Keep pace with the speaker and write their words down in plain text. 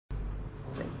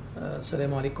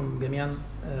السلام عليكم جميعا.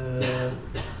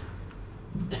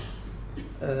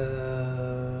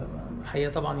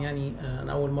 الحقيقة طبعا يعني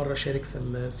أنا أول مرة أشارك في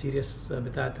السيريس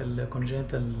بتاعة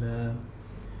الكونجنتال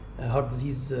هارت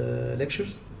ديزيز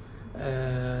ليكتشرز.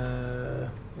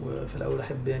 وفي الأول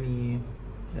أحب يعني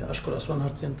أشكر أسوان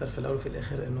هارت سنتر في الأول وفي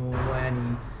الآخر إنه هو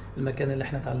يعني المكان اللي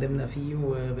إحنا اتعلمنا فيه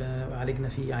وعالجنا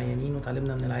فيه عيانين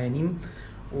وتعلمنا من العيانين،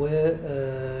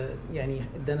 ويعني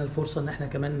ادانا الفرصه ان احنا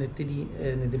كمان نبتدي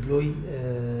نديبلوي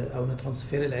او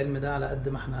نترانسفير العلم ده على قد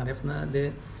ما احنا عرفنا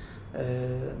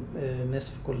للناس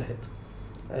في كل حته.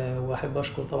 واحب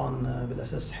اشكر طبعا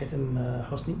بالاساس حاتم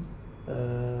حسني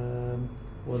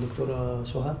ودكتوره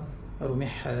سهى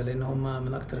رميح، لان هم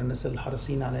من اكتر الناس اللي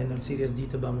حريصين على ان السيريس دي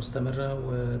تبقى مستمره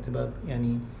وتبقى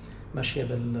يعني ماشيه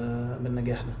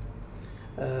بالنجاح ده.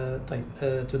 طيب,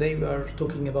 today we are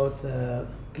talking about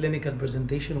clinical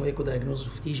presentation و echo diagnosis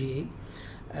of TGA.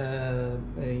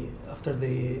 After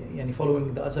following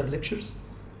the other lectures,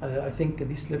 I think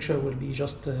this lecture will be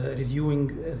just reviewing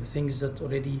the things that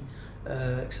already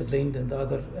explained in the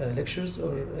other lectures,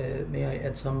 or may I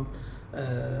add some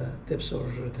tips or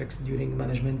tricks during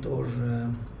management or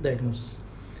diagnosis.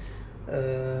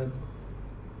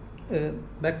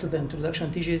 Back to the introduction,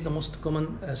 TGA is the most common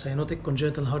cyanotic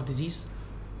congenital heart disease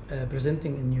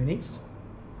presenting in neonates.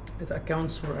 It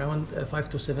accounts for around 5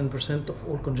 to 7% of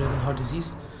all congenital heart disease,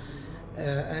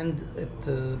 and it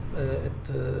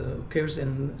occurs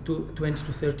in 20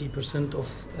 to 30% of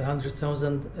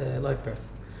 100,000 live births.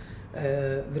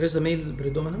 There is a male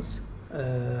predominance.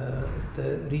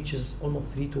 It reaches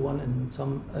almost 3 to 1 in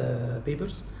some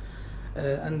papers.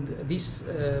 And these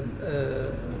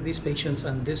patients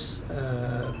and this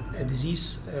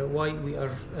disease, why we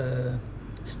are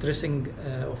stressing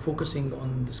or focusing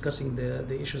on discussing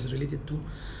the issues related to,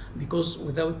 because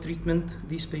without treatment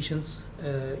these patients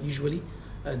usually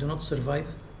do not survive.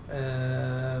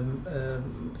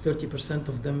 30%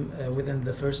 of them within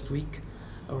the first week,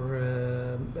 or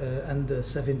and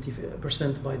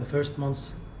 70% by the first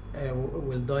month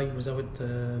will die without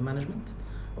management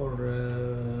or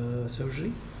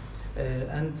surgery.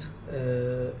 And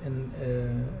in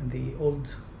the old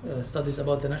studies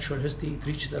about the natural history, it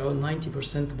reaches around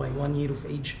 90% by 1 year of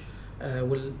age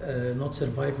will not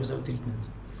survive without treatment.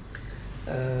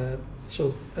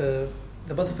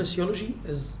 The pathophysiology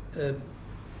is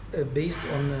based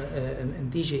on in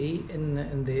TGA.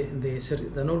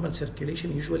 The normal circulation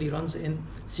usually runs in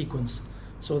sequence.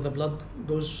 So the blood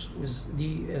goes with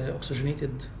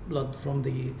deoxygenated blood from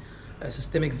the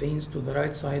systemic veins to the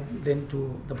right side, then to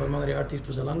the pulmonary artery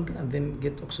to the lung, and then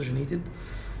get oxygenated,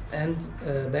 and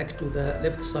back to the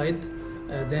left side,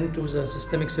 then to the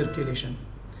systemic circulation.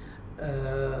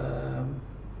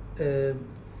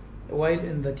 While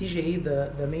in the TGA,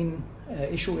 the main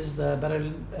issue is the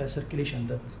parallel circulation,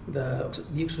 that the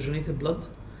deoxygenated blood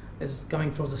is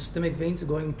coming from the systemic veins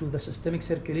going to the systemic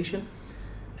circulation,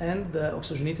 and the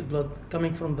oxygenated blood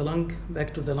coming from the lung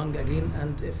back to the lung again.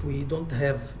 And if we don't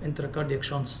have intracardiac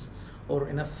shunts or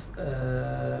enough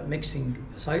mixing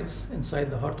sites inside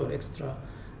the heart or extra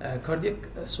cardiac,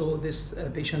 so this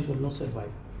patient will not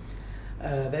survive.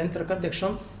 The intracardiac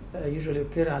shunts usually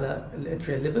occur at the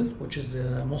atrial level, which is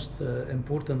the most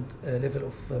important level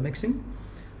of mixing,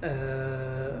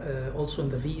 also in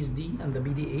the VSD and the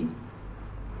BDA.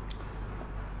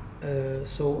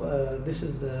 This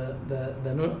is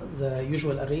the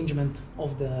usual arrangement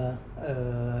of the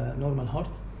normal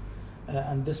heart,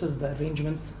 and this is the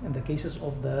arrangement in the cases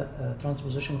of the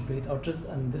transposition of great arteries,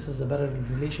 and this is the parallel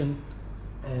relation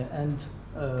and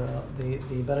the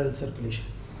parallel circulation.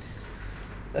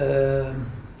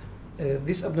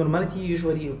 This abnormality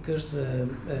usually occurs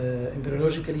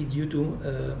embryologically due to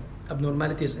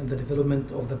abnormalities in the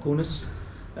development of the conus,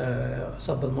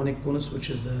 subpulmonic conus, which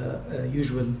is a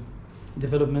usual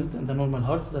development in the normal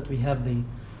hearts, that we have the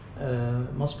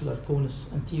muscular conus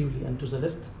anteriorly and to the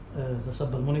left, the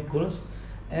subpulmonic conus,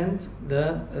 and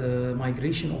the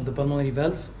migration of the pulmonary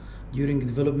valve during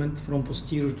development from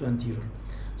posterior to anterior.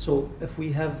 So if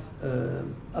we have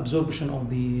absorption of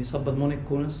the subpulmonic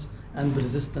conus and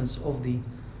resistance of the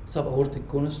subaortic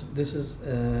conus, this is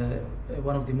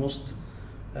one of the most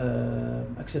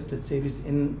accepted theories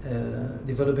in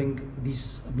developing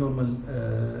this abnormal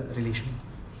relation.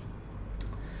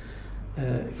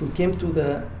 If we came to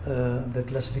the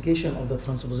classification of the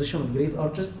transposition of great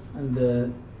arteries, and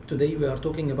today we are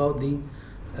talking about the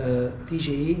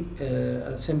TGA,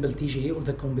 simple TGA, or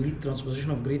the complete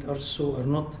transposition of great arteries, so are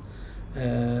not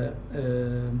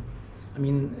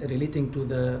relating to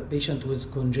the patient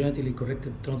with congenitally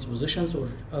corrected transpositions or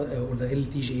the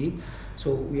LTGA.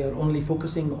 So we are only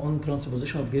focusing on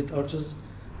transposition of great arteries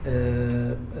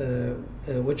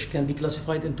which can be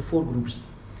classified into 4 groups.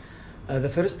 The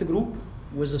first group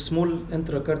was a small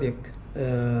intracardiac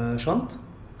shunt,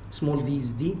 small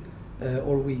VSD,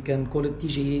 or we can call it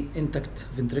TGA, intact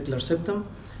ventricular septum,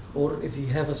 or if you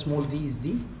have a small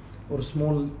VSD or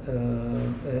small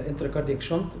intracardiac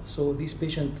shunt. So these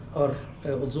patients are,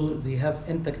 although they have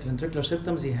intact ventricular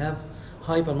septums, they have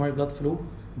high pulmonary blood flow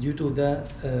due to the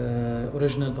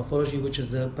original pathology, which is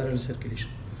the parallel circulation.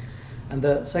 And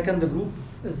the second group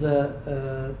is the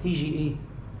TGA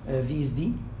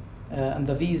VSD. And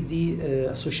the VSD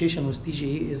association with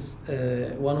TGA is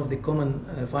one of the common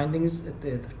findings.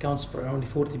 It accounts for around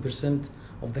 40%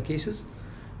 of the cases.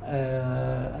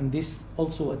 And this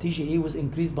also a TGA with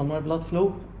increased pulmonary blood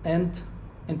flow and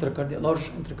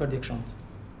large intracardiac shunt.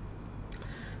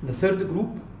 The third group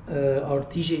are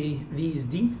TGA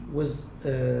VSD with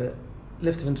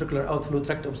left ventricular outflow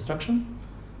tract obstruction.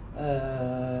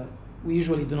 We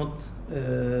usually do not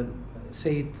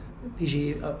say it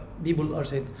TGA, people are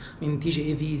said in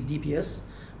TGA VSD-PS,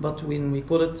 but when we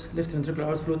call it left ventricular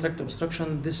outflow tract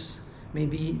obstruction, this may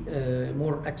be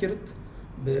more accurate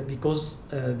because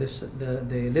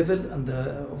the level and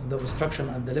of the obstruction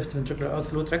at the left ventricular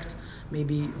outflow tract may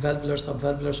be valvular,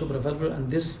 subvalvular, supravalvular,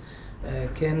 and this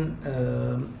can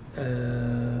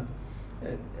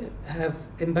have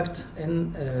impact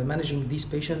in managing these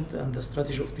patients and the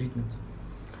strategy of treatment.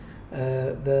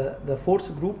 The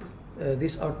fourth group,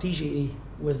 these are TGA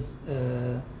with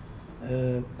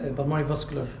pulmonary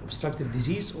vascular obstructive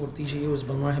disease or TGA with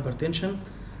pulmonary hypertension,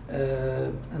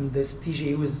 and this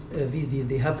TGA with VSD,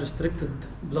 they have restricted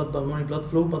pulmonary blood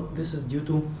flow, but this is due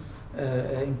to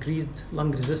increased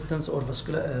lung resistance or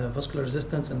vascular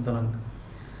resistance in the lung.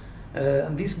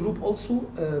 And this group also,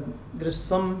 there is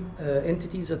some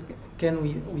entities that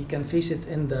we can face it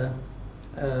in the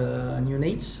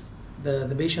neonates.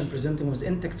 The patient presenting with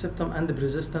intact septum and the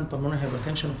persistent pulmonary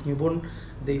hypertension of newborn,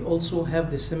 they also have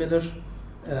the similar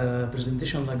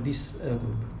presentation like this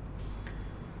group.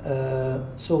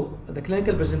 So the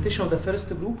clinical presentation of the first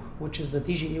group, which is the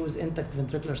TGA with intact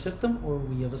ventricular septum, or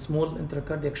we have a small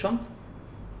intracardiac shunt.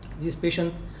 This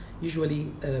patient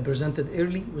usually presented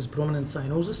early with prominent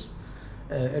cyanosis,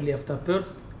 early after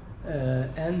birth,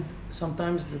 and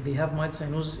sometimes they have mild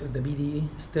cyanosis if the BDA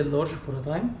is still large for a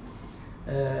time.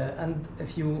 And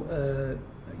if you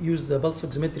use the pulse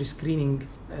oximetry screening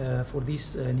for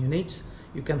these neonates,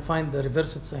 you can find the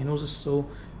reversed cyanosis, so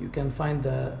you can find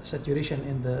the saturation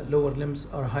in the lower limbs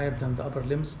are higher than the upper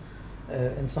limbs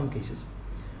in some cases.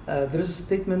 There is a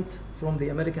statement from the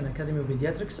American Academy of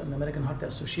Pediatrics and the American Heart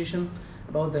Association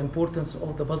about the importance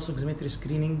of the pulse oximetry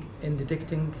screening in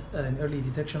detecting an early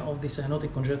detection of the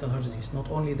cyanotic congenital heart disease, not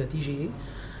only the TGA,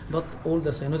 but all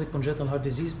the cyanotic congenital heart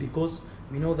disease, because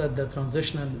we know that the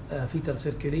transitional fetal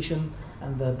circulation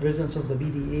and the presence of the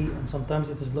BDA, and sometimes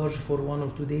it is large for 1 or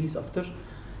 2 days after.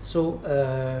 So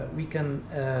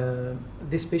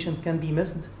this patient can be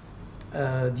missed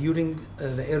during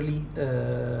the early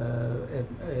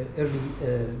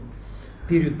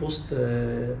period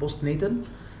postnatal.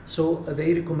 So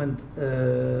they recommend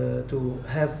to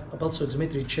have a pulse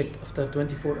oximetry check after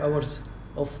 24 hours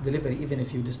of delivery. Even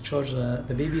if you discharge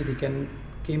the baby, they can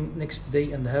come next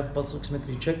day and have pulse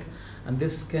oximetry check, and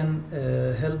this can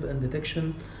help in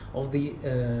detection of the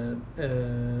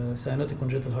cyanotic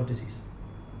congenital heart disease.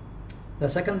 The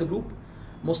second group,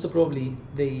 most probably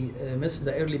they miss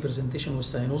the early presentation with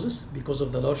cyanosis because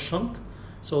of the large shunt.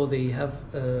 So they have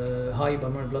high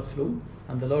pulmonary blood flow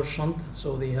and the large shunt,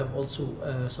 so they have also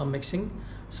some mixing.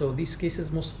 So these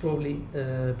cases most probably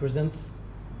presents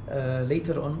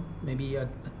later on, maybe at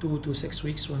 2 to 6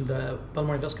 weeks, when the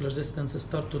pulmonary vascular resistance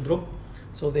start to drop.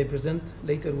 So they present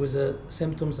later with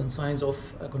symptoms and signs of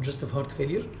congestive heart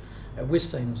failure with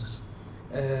cyanosis.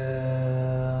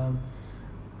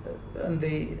 And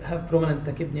they have prominent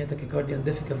tachypnea, tachycardia, and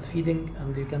difficult feeding,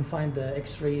 and you can find the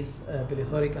X-rays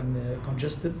plethoric and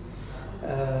congested.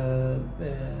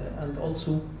 And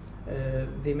also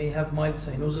they may have mild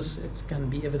cyanosis. It can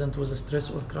be evident with stress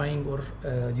or crying or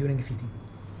during feeding.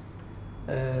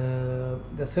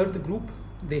 The third group,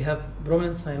 they have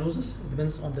prominent cyanosis. It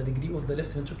depends on the degree of the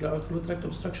left ventricular outflow tract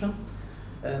obstruction,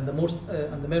 and the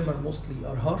murmur mostly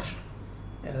are harsh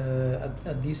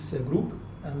at this group,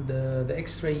 and the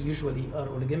X-ray usually are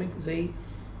oligemic.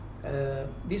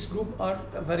 This group are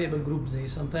a variable group. They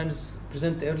sometimes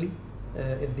present early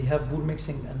if they have poor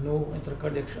mixing and no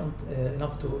intracardiac shunt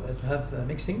enough to have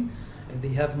mixing. If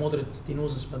they have moderate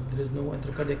stenosis but there is no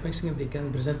intracardiac mixing, they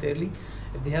can present early.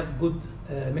 If they have good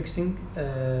mixing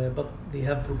but they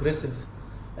have progressive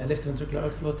left ventricular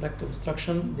outflow tract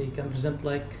obstruction. They can present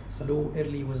like flow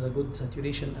early with a good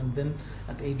saturation, and then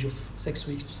at age of 6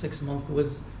 weeks to 6 months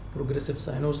with progressive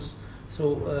cyanosis.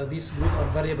 So these groups are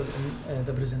variable in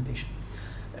the presentation.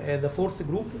 The fourth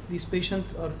group, these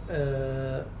patients are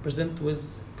present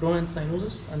with prominent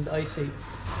cyanosis, and I say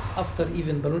after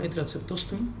even balloon atrial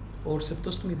septostomy or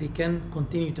septostomy, they can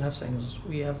continue to have cyanosis.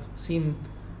 We have seen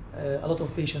a lot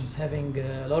of patients having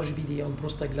large BDA on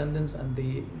prostaglandins and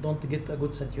they don't get a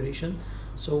good saturation.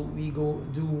 So we go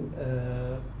do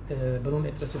balloon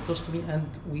atrial septostomy, and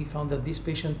we found that these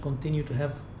patients continue to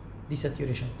have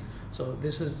desaturation. So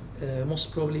this is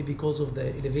most probably because of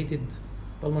the elevated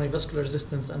pulmonary vascular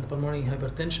resistance and pulmonary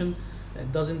hypertension.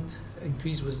 It doesn't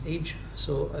increase with age,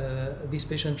 so these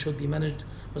patients should be managed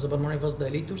with the pulmonary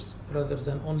vasodilators rather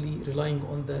than only relying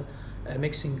on the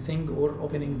mixing thing or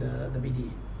opening the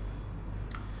BDA.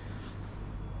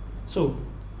 So,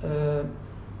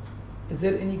 is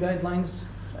there any guidelines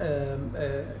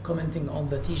commenting on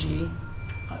the TGA?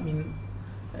 I mean,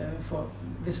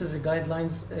 this is a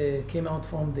guidelines came out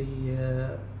from the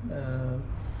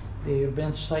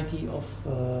European Society of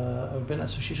European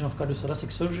Association of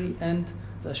Cardiothoracic Surgery and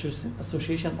the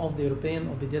Association of the European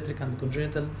of Pediatric and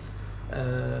Congenital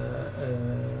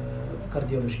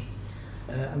Cardiology.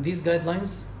 And these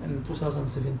guidelines in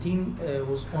 2017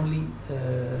 was only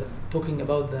talking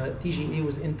about the TGA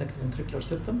with intact ventricular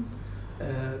septum.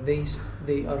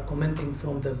 They are commenting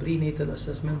from the prenatal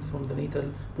assessment, from the natal,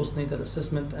 postnatal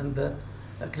assessment, and the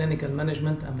clinical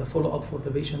management and the follow-up for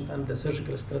the patient and the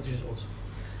surgical strategies also.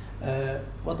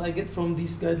 What I get from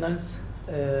these guidelines,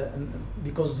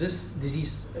 because this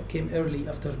disease came early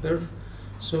after birth,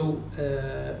 so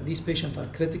these patients are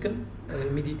critical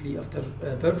immediately after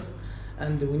birth,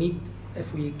 and we need,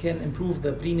 if we can improve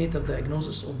the prenatal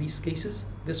diagnosis of these cases,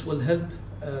 this will help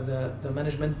the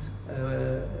management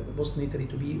postnatally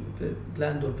to be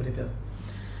planned or prepared.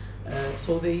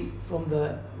 So from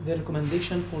their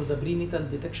recommendation for the prenatal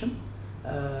detection,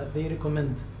 they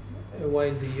recommend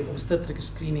while the obstetric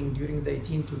screening during the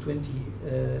 18 to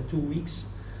 22 weeks,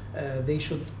 they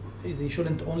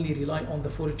shouldn't only rely on the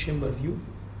 4-chamber view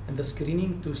and the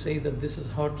screening to say that this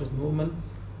heart is normal,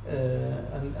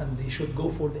 and they should go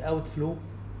for the outflow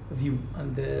view.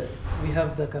 And we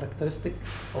have the characteristic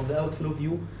of the outflow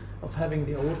view of having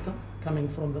the aorta coming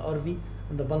from the RV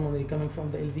and the pulmonary coming from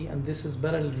the LV, and this is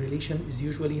parallel relation is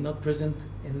usually not present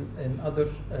in other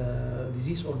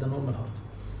disease or the normal heart.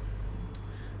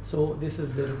 So this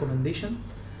is the recommendation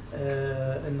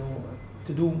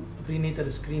to do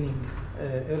prenatal screening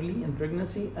early in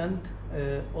pregnancy, and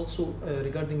also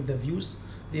regarding the views,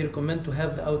 they recommend to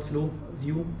have the outflow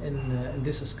view in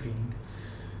this screening.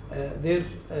 Their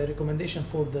recommendation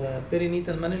for the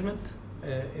perinatal management,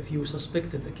 if you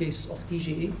suspected a case of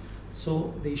TGA,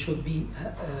 so they should be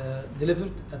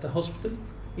delivered at a hospital,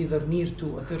 either near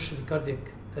to a tertiary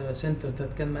cardiac center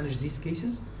that can manage these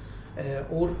cases,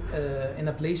 or in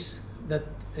a place that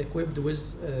equipped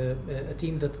with a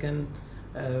team that can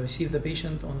receive the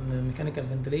patient on mechanical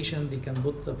ventilation. They can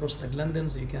put the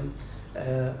prostaglandins, they can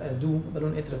do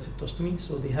balloon atrial septostomy.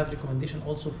 So they have recommendation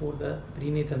also for the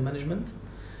prenatal management.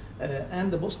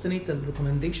 And the postnatal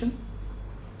recommendation,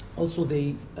 also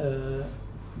they,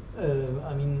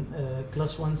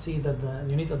 class 1 say that the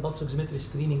neonatal pulse oximetry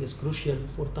screening is crucial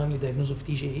for timely diagnosis of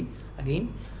TGA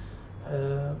again.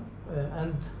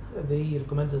 And they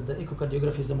recommend that the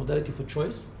echocardiography is the modality for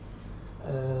choice.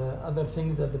 Other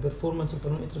things, that the performance of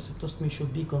balloon atrial septostomy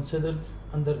should be considered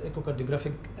under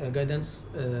echocardiographic guidance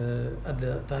at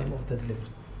the time of the delivery.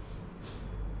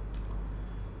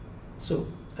 So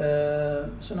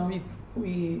now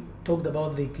we talked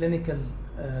about the clinical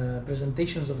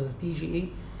presentations of the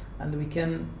TGA, and we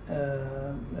can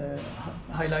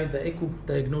highlight the echo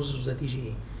diagnosis of the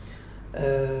TGA.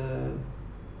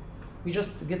 We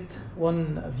just get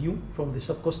one view from the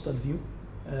subcostal view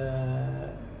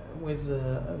with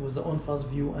the on-fast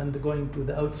view and going to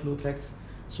the outflow tracts,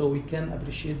 so we can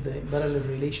appreciate the parallel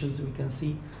relations. We can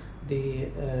see the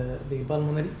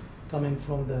pulmonary coming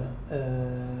from the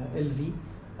LV,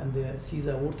 and see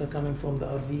the aorta coming from the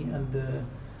RV, and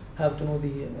have to know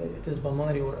it is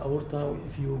pulmonary or aorta.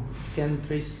 If you can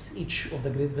trace each of the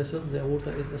great vessels, the aorta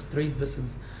is a straight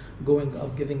vessels going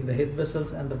up, giving the head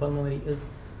vessels, and the pulmonary is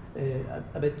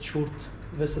a bit short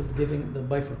vessel giving that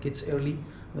bifurcates early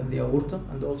than the aorta.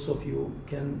 And also if you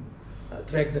can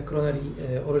track the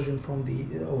coronary origin from the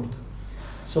aorta.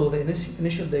 So the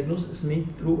initial diagnosis is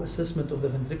made through assessment of the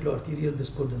ventricular arterial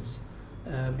discordance,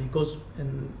 because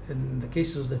in the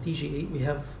cases of the TGA, we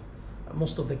have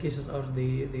most of the cases are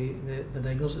the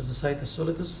diagnosis is the situs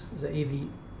solitus, the AV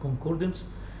concordance,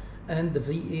 and the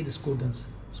VA discordance.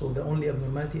 So the only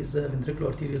abnormality is the ventricular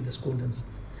arterial discordance,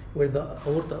 where the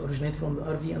aorta originates from the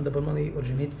RV and the pulmonary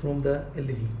originate from the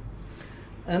LV.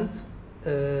 And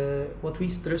what we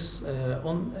stress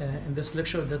on in this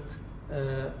lecture that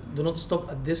do not stop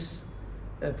at this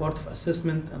part of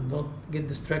assessment and don't get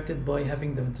distracted by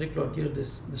having the ventricular arterial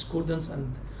discordance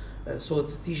and so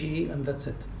it's TGA and that's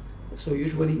it. So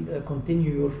usually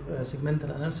continue your segmental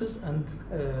analysis and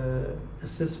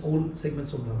assess all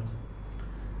segments of the heart.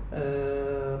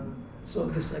 So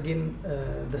this again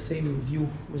the same view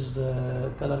with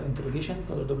color interrogation,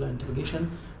 color Doppler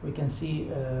interrogation. We can see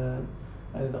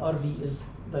the RV is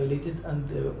dilated and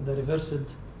the reversed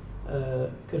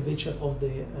curvature of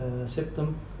the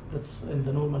septum that's in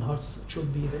the normal hearts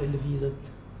should be the LV that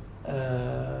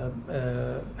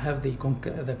have the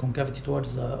concavity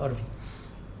towards the RV.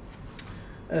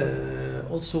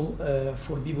 Also,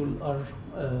 for people who are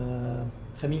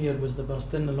familiar with the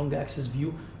parasternal long axis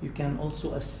view, you can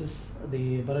also assess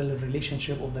the parallel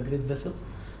relationship of the great vessels.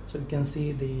 So you can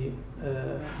see the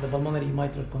pulmonary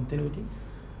mitral continuity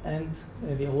and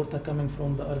the aorta coming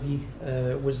from the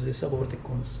RV with the subaortic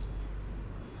conus.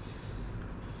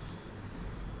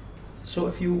 So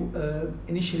if you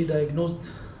initially diagnosed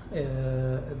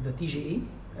the TGA,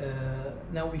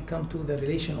 now we come to the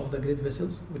relation of the great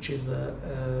vessels, which is a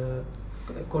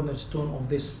cornerstone of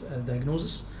this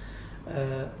diagnosis.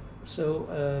 So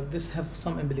this have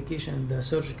some implication in the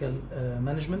surgical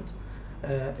management.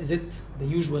 Is it the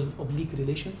usual oblique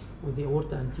relations with the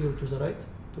aorta anterior to the right,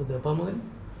 to the pulmonary,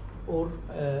 or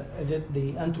is it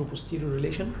the anteroposterior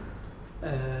relation?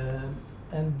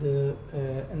 And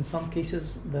in some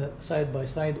cases, the side by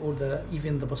side or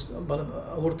even the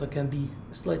aorta can be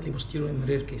slightly posterior in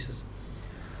rare cases.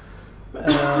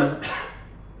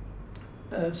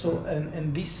 So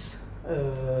in this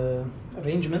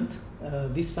arrangement,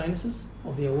 these sinuses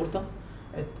of the aorta,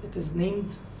 it is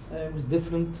named with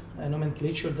different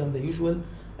nomenclature than the usual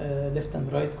left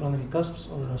and right coronary cusps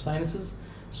or sinuses.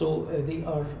 So they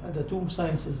are the two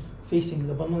sinuses facing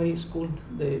the pulmonary is called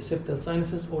the septal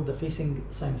sinuses or the facing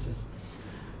sinuses.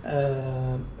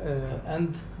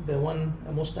 And the one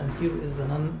most anterior is the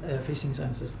non-facing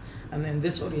sinuses. And in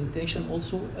this orientation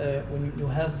also, when you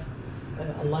have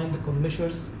aligned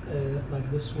commissures like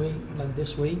this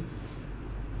way,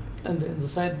 and in the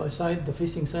side by side, the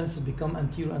facing sinuses become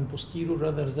anterior and posterior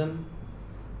rather than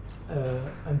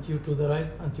anterior to the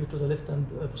right, anterior to the left, and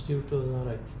posterior to the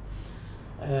right.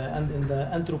 And in the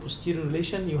anteroposterior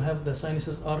relation, you have the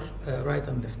sinuses are right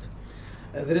and left.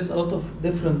 There is a lot of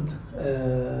different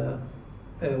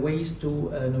ways to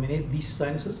nominate these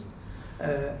sinuses,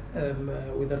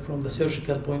 whether from the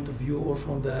surgical point of view or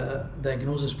from the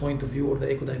diagnosis point of view or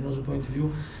the echo diagnosis point of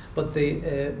view. But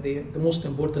the most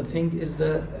important thing is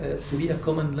to be a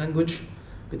common language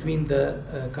between the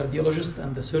cardiologist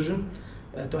and the surgeon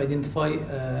to identify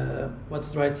what's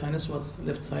the right sinus, what's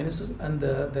left sinus, and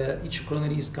each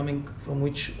coronary is coming from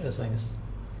which sinus.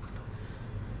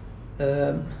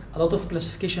 A lot of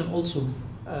classification also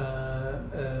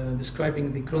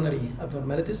describing the coronary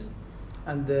abnormalities,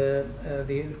 and the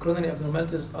coronary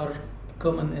abnormalities are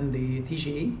common in the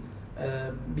TGA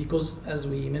because, as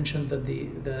we mentioned, that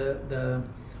the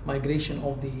migration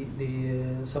of the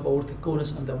subaortic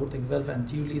conus and the aortic valve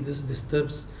anteriorly, this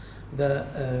disturbs the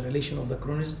relation of the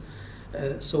coronaries.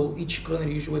 So each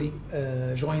coronary usually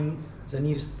join the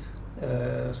nearest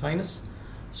sinus.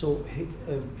 So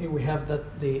here we have that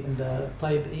in the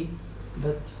type A,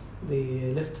 that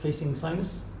the left facing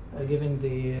sinus giving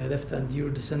the left anterior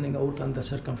descending aorta and the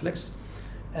circumflex,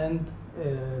 and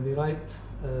the right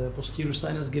posterior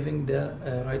sinus giving the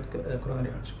right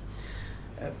coronary artery.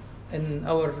 In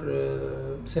our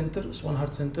center, Swan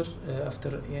Heart Center,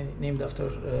 named after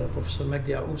Professor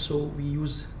Magdi Yacoub, so we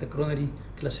use the coronary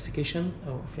classification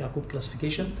of Yacoub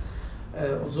classification.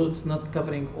 Although it's not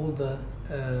covering all the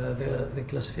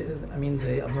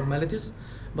abnormalities,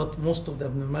 but most of the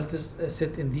abnormalities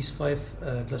sit in these 5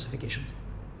 classifications.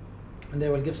 And I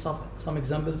will give some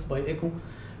examples by echo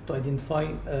to identify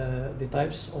the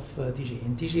types of TGA.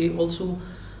 In TGA also,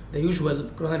 the usual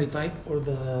coronary type or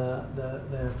the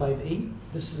type A,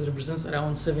 this represents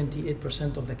around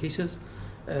 78% of the cases,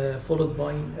 followed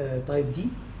by type D,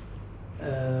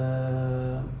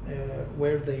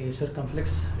 where the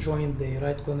circumflex join the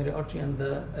right coronary artery and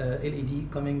the LED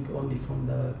coming only from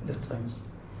the left sinus.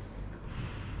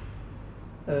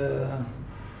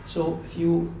 So if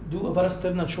you do a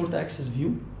parasternal short axis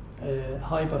view,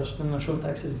 high parasternal short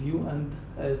axis view, and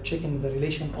checking the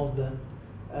relation of the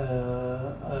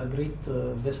great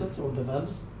vessels or the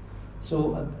valves.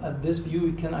 So at this view,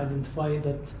 you can identify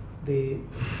that the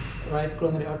right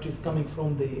coronary artery is coming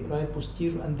from the right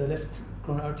posterior and the left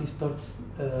coronary artery starts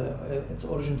its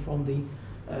origin from the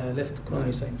left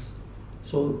coronary sinus.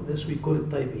 So this we call it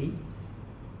type A.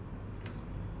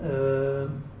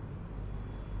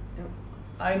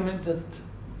 I know that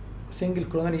single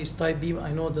coronary is type B.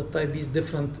 I know that type B is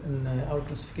different in our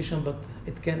classification, but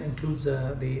it can include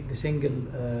the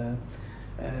single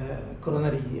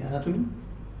coronary anatomy.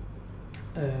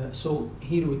 So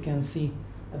here we can see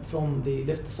that from the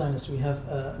left sinus we have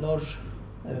a large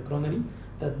coronary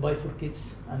that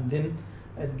bifurcates, and then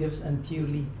it gives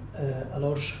anteriorly a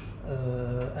large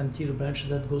anterior branch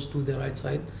that goes to the right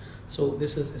side. So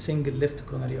this is a single left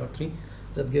coronary artery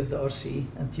that gives the RCA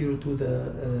anterior to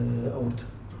the aorta.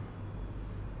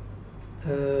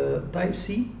 Type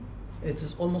C, it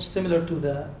is almost similar to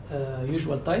the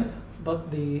usual type,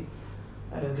 but the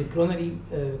coronary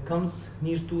comes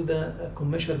near to the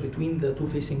commissure between the two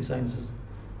facing sinuses.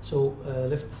 So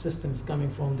left system is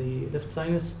coming from the left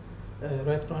sinus,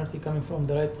 right coronary artery coming from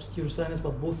the right posterior sinus,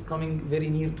 but both coming very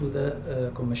near to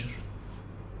the commissure.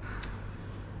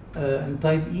 And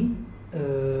type E,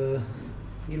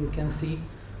 here we can see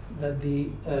that the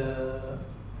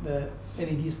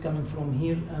LED is coming from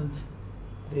here, and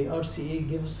the RCA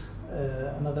gives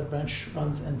another branch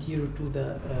runs anterior to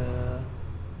the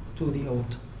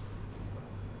aorta.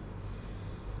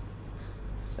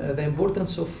 The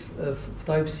importance of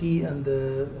type C and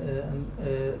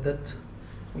that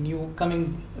when you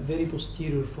coming very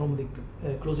posterior from the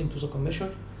closing to the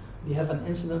commissure, they have an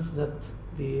incidence that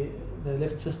the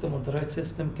left system or the right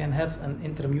system can have an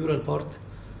intramural part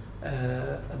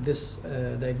at this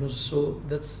diagnosis. So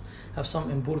that's have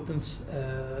some importance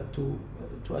to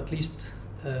at least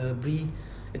be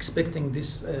expecting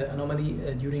this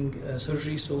anomaly during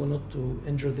surgery, so not to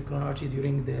injure the coronary artery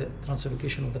during the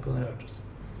translocation of the coronary arteries.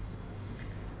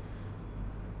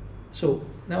 So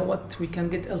now what we can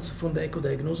get else from the echo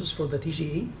diagnosis for the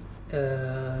TGA,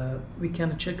 we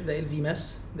can check the LV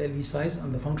mass, the LV size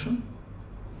and the function.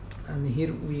 And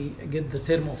here we get the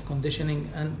term of conditioning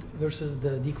and versus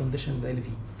the deconditioning of the LV.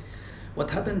 What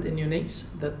happened in neonates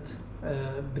that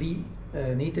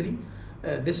pre-natally,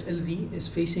 this LV is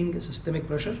facing systemic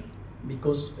pressure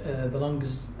because the lung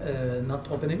is not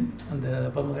opening and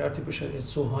the pulmonary artery pressure is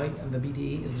so high, and the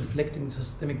BDA is reflecting the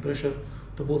systemic pressure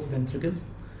to both ventricles.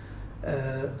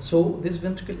 So this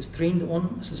ventricle is trained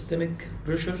on systemic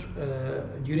pressure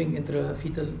during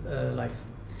intrafetal life.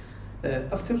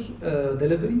 After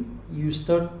delivery, you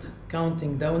start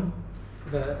counting down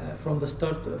from the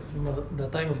start, from the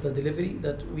time of the delivery,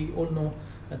 that we all know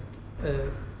that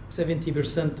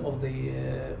 70% of the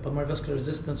pulmonary vascular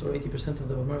resistance or 80% of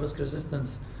the pulmonary vascular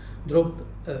resistance drop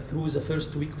through the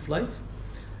first week of life,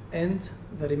 and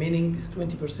the remaining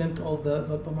 20% of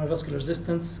the pulmonary vascular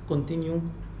resistance continue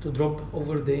to drop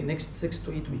over the next 6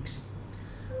 to 8 weeks.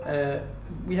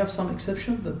 We have some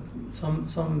exception that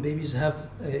some babies have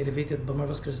elevated pulmonary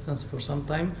vascular resistance for some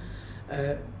time,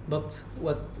 but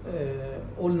what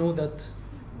all know that,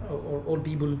 or all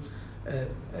people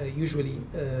usually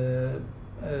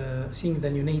seeing the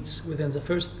neonates within the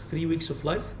first 3 weeks of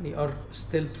life, they are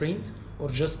still trained or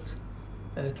just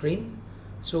trained,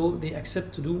 so they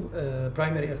accept to do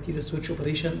primary arterial switch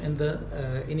operation in the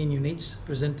any neonates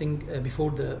presenting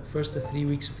before the first 3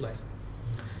 weeks of life.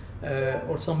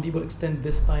 Or some people extend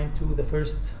this time to the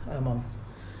first month.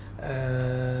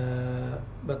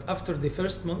 But after the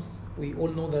first month, we all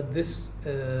know that this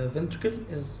ventricle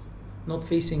is not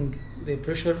facing the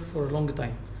pressure for a long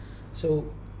time. So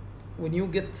when you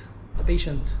get a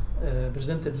patient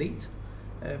presented late,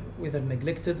 whether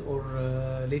neglected or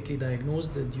lately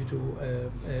diagnosed due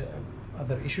to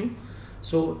other issue,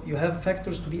 so you have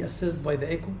factors to be assessed by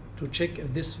the echo to check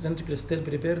if this ventricle is still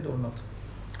prepared or not.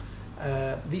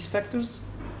 These factors,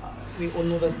 we all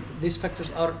know that these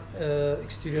factors are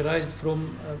exteriorized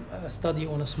from a study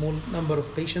on a small number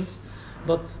of patients,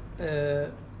 but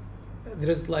there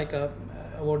is like a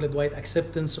worldwide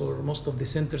acceptance, or most of the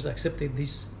centers accepted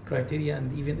these criteria,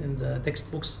 and even in the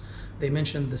textbooks they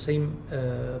mentioned the same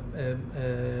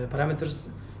parameters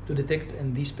to detect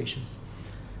in these patients.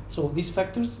 So these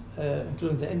factors,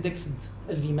 including the indexed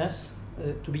LV mass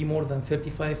to be more than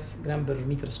 35 gram per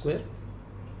meter square,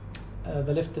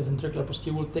 the left ventricular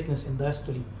posterior wall thickness in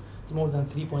diastole is more than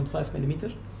 3.5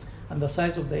 millimeter, and the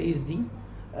size of the ASD,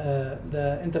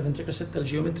 the interventricular septal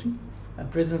geometry,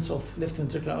 presence of left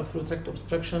ventricular outflow tract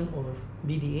obstruction or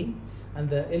BDA, and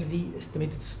the LV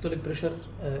estimated systolic pressure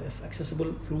if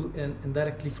accessible through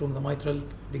indirectly from the mitral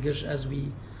regurg, as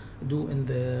we do in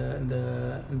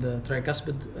the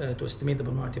tricuspid to estimate the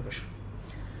pulmonary artery pressure.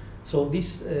 So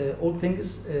these all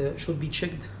things should be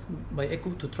checked by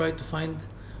echo to try to find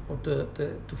or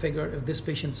to figure if this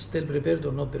patient is still prepared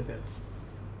or not prepared.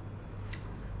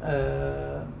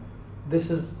 This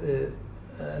is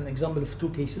an example of two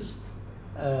cases.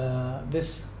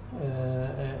 This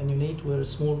neonate were a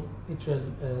small atrial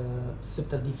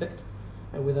septal defect,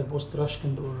 whether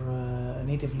post-Rushkind or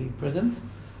natively present,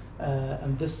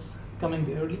 and this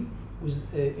coming early with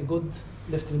a good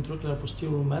left ventricular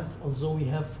posterior math, although we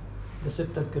have the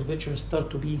septal curvature start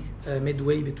to be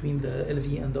midway between the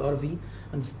LV and the RV,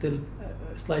 and still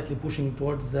slightly pushing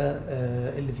towards the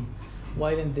LV.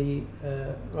 While in the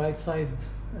right side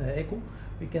echo,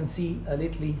 we can see a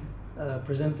lately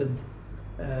presented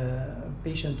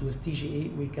patient with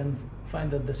TGA. We can find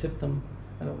that the septum,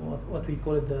 what we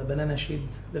call it the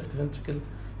banana-shaped left ventricle.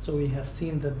 So we have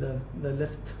seen that the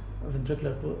left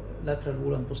ventricular lateral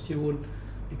wall and posterior wall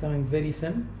becoming very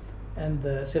thin, and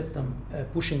the septum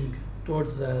pushing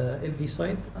towards the LV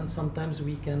side, and sometimes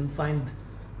we can find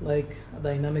like a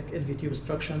dynamic LV tube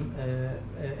obstruction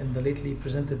in the lately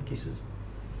presented cases.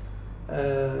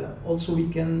 Also, we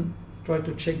can try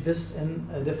to check this in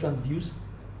different views.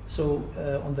 So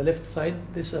on the left side,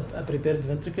 this is a prepared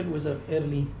ventricle, whether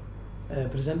early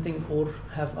presenting or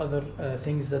have other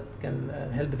things that can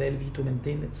help the LV to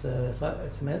maintain its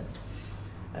mass.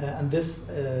 And this,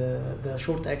 the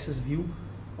short axis view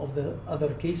of the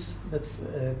other case that's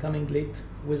coming late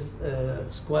with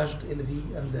squashed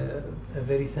LV and a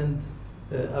very thin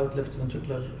out left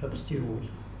ventricular posterior wall.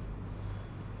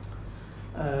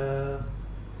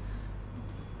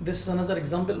 This is another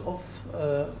example of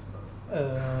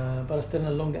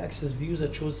parasternal long axis view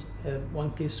that shows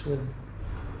one case with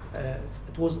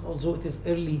it was, although it is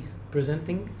early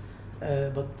presenting,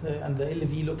 and the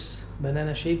LV looks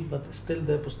banana shaped, but still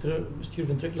the posterior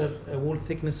ventricular wall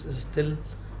thickness is still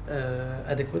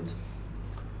adequate.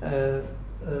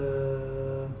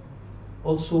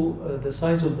 Also, the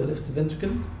size of the left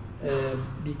ventricle,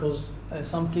 because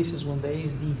some cases when the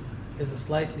ASD is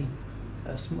slightly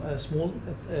small,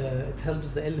 it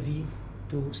helps the LV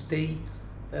to stay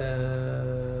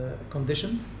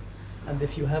conditioned. And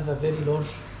if you have a very large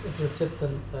atrial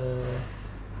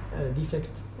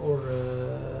defect or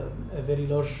a very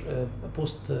large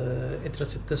post-atrial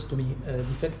septostomy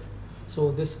defect,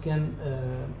 so this can,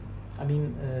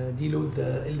 deload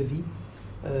the LV.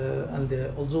 And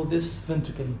although this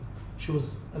ventricle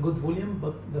shows a good volume,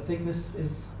 but the thickness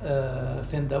is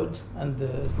thinned out and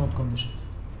is not conditioned.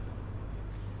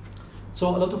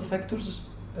 So a lot of factors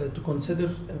to consider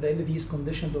if the LV is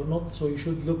conditioned or not. So you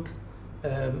should look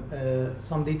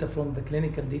some data from the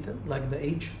clinical data, like the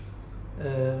age.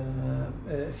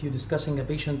 If you're discussing a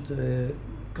patient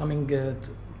coming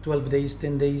 12 days,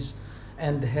 10 days,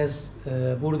 and has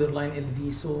borderline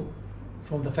LV, so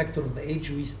from the factor of the age,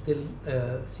 we still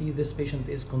see this patient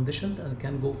is conditioned and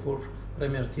can go for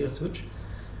primary arterial switch.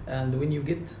 And when you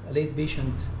get a late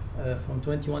patient from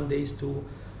 21 days to,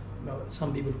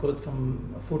 some people call it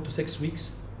from 4 to 6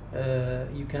 weeks,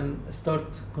 you can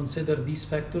start consider these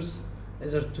factors,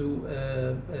 either to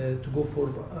go for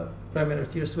primary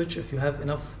arterial switch if you have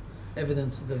enough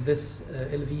evidence that this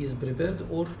LV is prepared,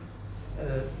 or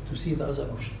to see the other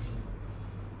options.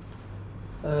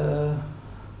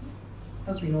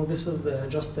 As we know, this is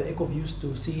just the echo views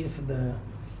to see if the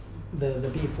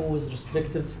PFO is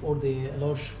restrictive or the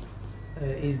large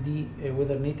ASD,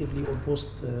 whether natively or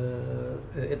post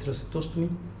atrial septostomy.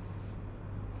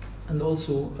 And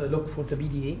also look for the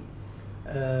BDA,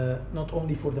 not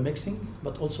only for the mixing,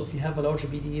 but also if you have a large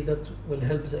BDA, that will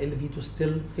help the LV to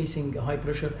still facing a high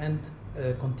pressure and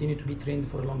continue to be trained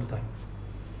for a long time.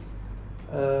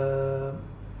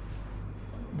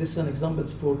 This is an example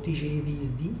for TGA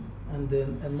VSD, and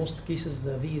in most cases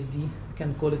VSD, you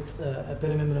can call it a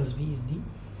perimembranous VSD,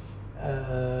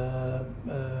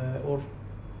 or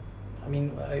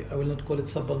I will not call it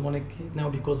subpulmonic now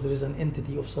because there is an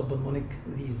entity of subpulmonic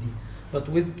VSD. But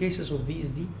with cases of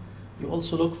VSD, you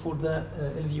also look for the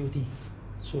LVOT.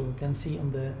 So you can see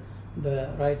on the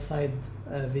right side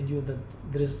video that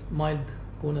there is mild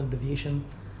conal deviation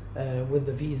with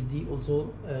the VSD,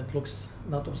 although it looks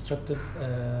not obstructive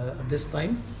at this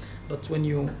time. But when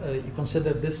you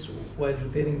consider this while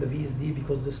repairing the VSD,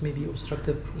 because this may be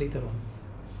obstructive later on.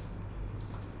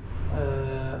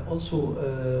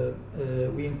 Also,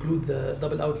 we include the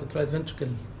double outlet right ventricle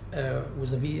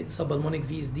with a subpulmonic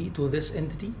VSD to this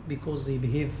entity because they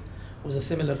behave with a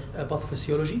similar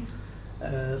pathophysiology.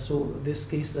 So this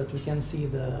case that we can see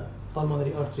the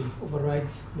pulmonary artery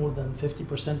overrides more than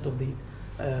 50% of the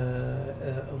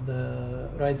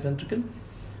right ventricle,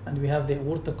 and we have the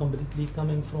aorta completely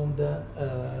coming from the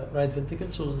right ventricle.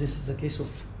 So this is a case of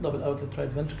double outlet right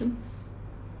ventricle,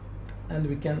 and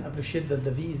we can appreciate that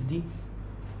the VSD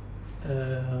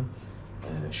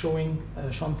showing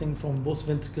shunting from both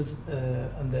ventricles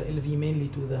and the LV mainly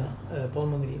to the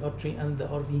pulmonary artery, and the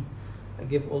RV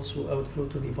give also outflow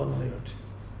to the pulmonary artery.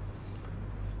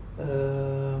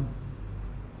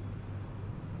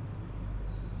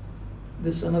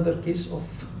 This is another case of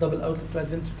double outlet right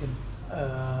ventricle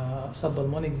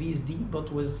subpulmonic VSD,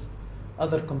 but with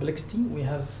other complexity. We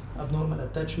have abnormal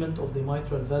attachment of the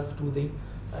mitral valve to the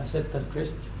septal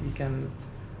crest. We can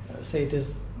say it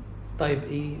is type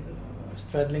A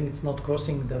straddling, it's not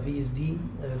crossing the VSD,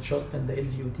 just in the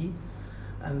LVOT.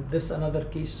 And this another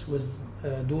case with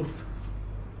Dorf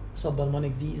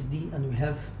subpulmonic VSD, and we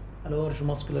have a large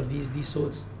muscular VSD. So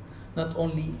it's not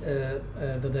only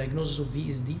the diagnosis of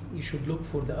VSD, you should look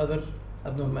for the other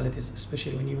abnormalities,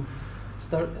 especially when you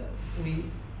start. We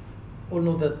all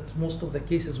know that most of the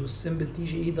cases with simple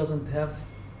TGA doesn't have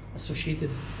associated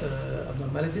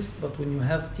abnormalities, but when you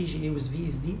have TGA with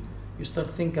VSD, you start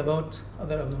think about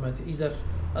other abnormalities, either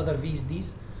other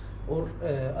VSDs or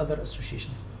other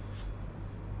associations.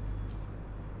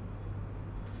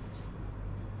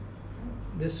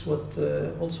 This what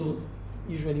also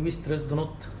usually we stress, do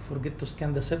not forget to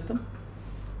scan the septum.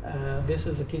 This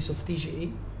is a case of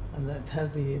TGA, and it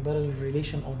has the parallel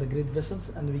relation of the great vessels,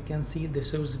 and we can see the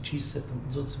South cheese septum.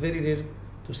 So it's very rare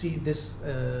to see this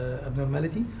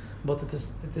abnormality, but it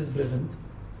is present.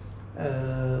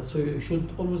 So you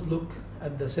should always look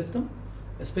at the septum,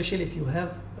 especially if you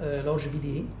have large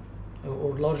BDA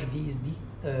or large VSD.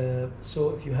 So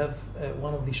if you have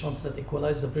one of the shunts that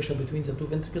equalize the pressure between the two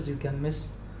ventricles, you can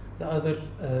miss the other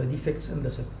defects in the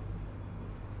septum.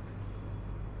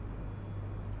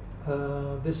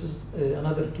 This is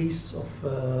another case of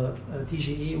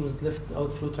TGA with left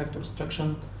outflow tract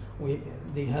obstruction.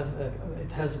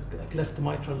 It has a cleft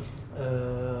mitral,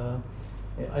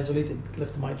 isolated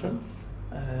cleft mitral,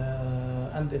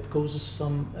 and it causes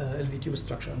some LV tube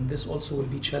obstruction. And this also will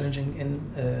be challenging in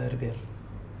repair.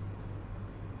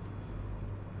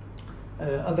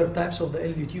 Other types of the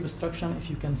LV tube obstruction, if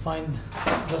you can find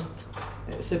just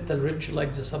septal ridge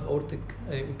like the subaortic,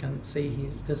 we can say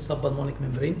it is subpulmonic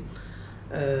membrane,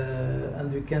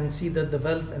 and we can see that the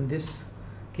valve in this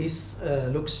case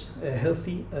looks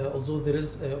healthy, although there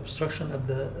is obstruction at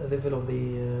the level of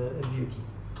the LVOT.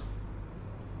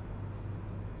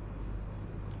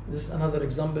 This is another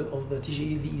example of the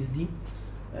TGA VSD,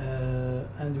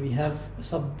 and we have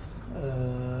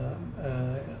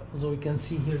although we can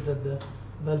see here that the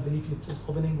valve leaflets is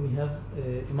opening, we have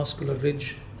a muscular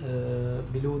ridge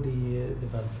below the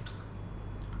valve.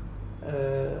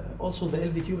 Also the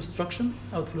LV tube obstruction,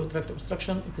 outflow tract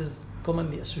obstruction, it is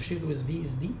commonly associated with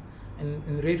VSD. And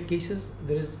in rare cases,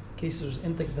 there is cases with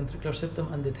intact ventricular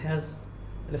septum and it has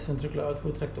left ventricular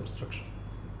outflow tract obstruction.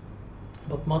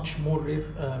 But much more rare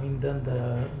than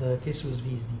the case with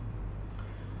VSD.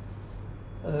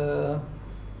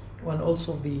 One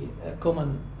also of the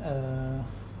common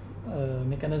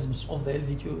mechanisms of the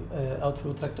LV tube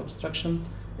outflow tract obstruction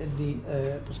is the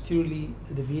posteriorly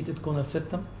deviated conal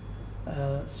septum.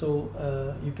 So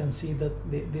you can see that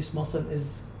this muscle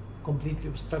is completely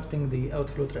obstructing the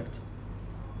outflow tract.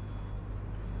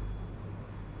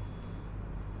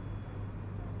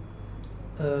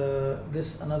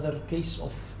 This another case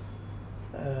of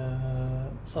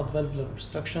subvalvular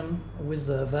obstruction with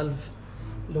the valve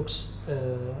looks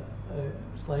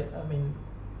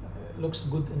looks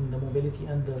good in the mobility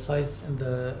and the size in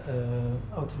the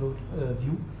outflow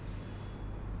view.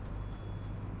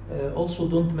 Also,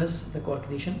 don't miss the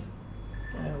coarctation.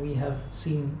 We have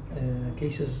seen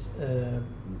cases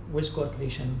with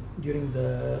coarctation during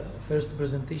the first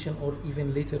presentation or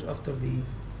even later after the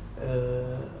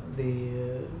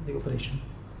operation.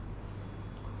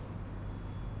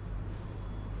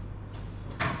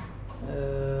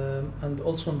 And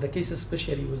also in the cases,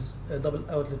 especially with double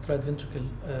outlet right ventricle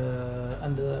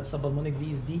and the subpulmonic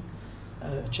VSD,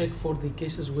 check for the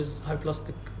cases with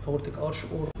hyplastic aortic arch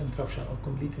or interruption or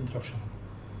complete interruption.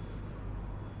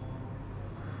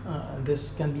 And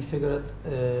this can be figured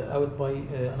out by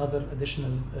another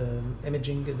additional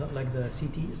imaging like the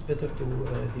CT. Is better to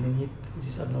delineate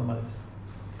these abnormalities.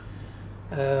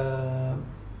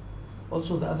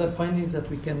 Also, the other findings that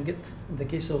we can get in the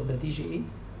case of the TGA,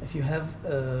 if you have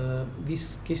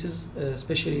these cases,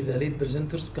 especially the late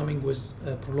presenters coming with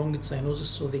prolonged cyanosis,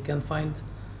 so they can find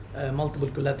multiple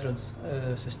collaterals,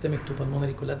 systemic to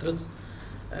pulmonary collaterals.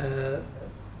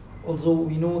 Although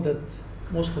we know that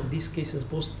most of these cases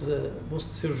post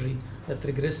surgery that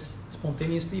regress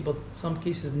spontaneously, but some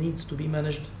cases needs to be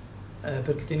managed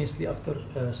percutaneously after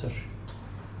surgery.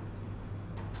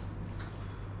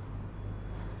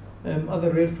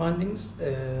 Other rare findings,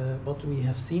 but we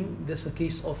have seen this a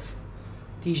case of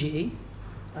TGA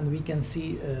and we can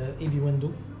see AB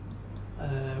window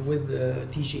with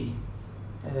TGA.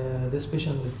 This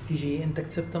patient with TGA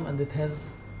intact septum, and it has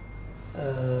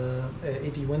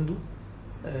AP window.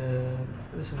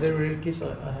 This is a very rare case.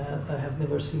 I have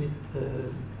never seen it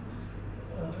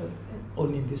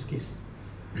only in this case.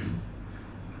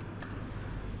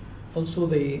 Also,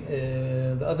 the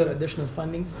other additional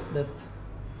findings that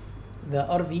the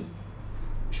RV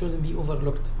shouldn't be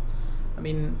overlooked. I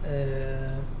mean,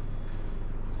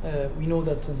 we know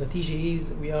that in the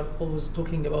TGAs we are always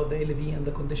talking about the LV and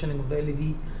the conditioning of the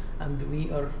LV, and we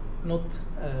are not,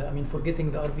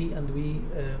 forgetting the RV, and we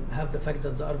have the fact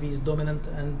that the RV is dominant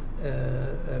and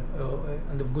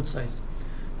of good size.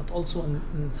 But also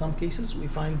in some cases we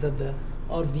find that the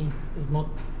RV is not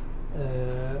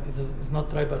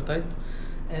tripartite,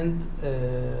 and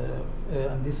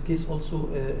in this case also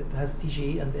it has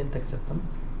TGA and intact septum.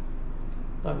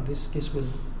 This case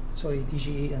was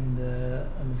TGA and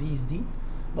VSD,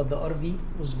 but the RV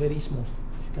was very small.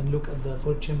 If you can look at the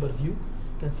 4-chamber view,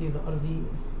 you can see the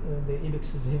RV is the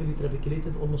apex is heavily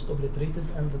trabeculated, almost obliterated,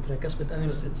 and the tricuspid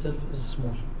annulus itself is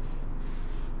small.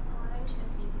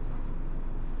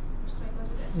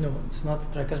 No, it's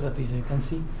not tricuspid atresia. You can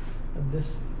see that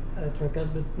this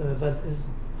tricuspid valve is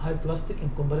hyplastic in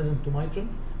comparison to mitral,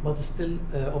 but is still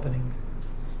opening.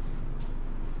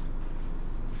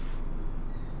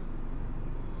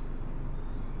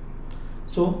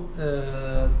 So,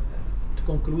 to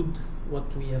conclude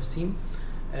what we have seen,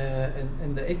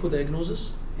 in the echo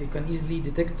diagnosis, you can easily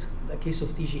detect a case of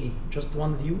TGA. Just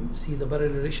one view, see the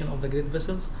barrelation of the great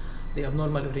vessels, the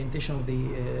abnormal orientation of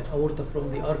the aorta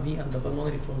from the RV and the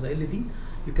pulmonary from the LV.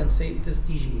 You can say it is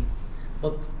TGA.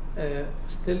 But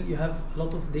still, you have a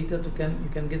lot of data you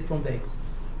can get from the echo,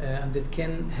 and it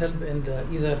can help in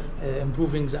either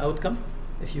improving the outcome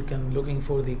if you can looking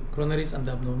for the coronaries and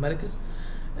the abnormalities,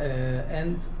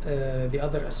 and the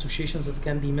other associations that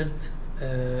can be missed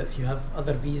if you have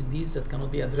other VSDs that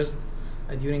cannot be addressed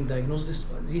during diagnosis.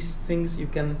 These things you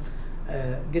can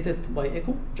get it by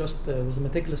echo, just with a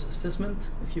meticulous assessment.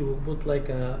 If you put like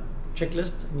a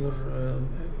checklist in your,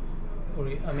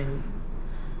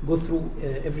 go through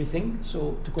everything.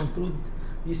 So to conclude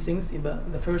these things,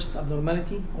 the first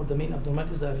abnormality or the main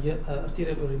abnormalities are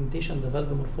arterial orientation, the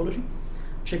valve morphology.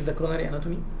 Check the coronary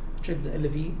anatomy, check the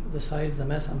LV, the size, the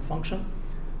mass and function,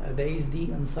 the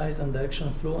ASD and size and direction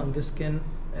of flow, and this can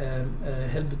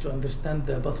help to understand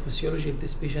the pathophysiology if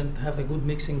this patient have a good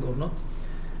mixing or not.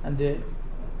 And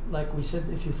like we said,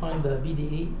 if you find the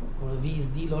BDA or a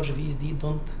VSD, large VSD,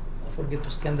 don't forget to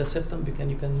scan the septum because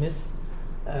you can miss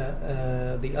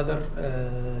the other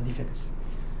defects.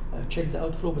 Check the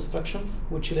outflow obstructions,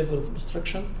 which level of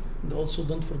obstruction, and also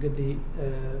don't forget the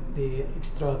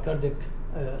extra cardiac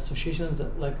associations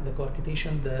like the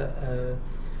coarctation, the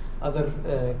other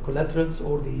collaterals,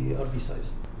 or the RV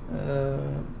size.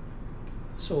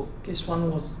 So case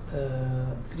 1 was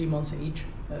 3 months age,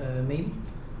 male,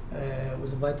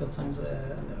 with vital signs,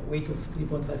 weight of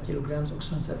 3.5 kilograms,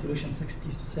 oxygen saturation 60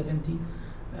 to 70.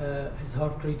 His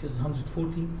heart rate is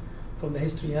 140. From the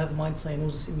history, he had mild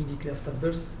cyanosis immediately after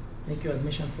birth. NICU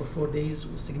admission for 4 days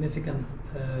with significant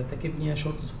tachypnea,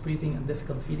 shortness of breathing, and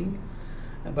difficult feeding.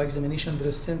 By examination, there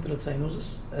is central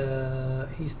cyanosis.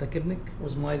 He is tachypnic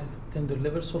with mild tender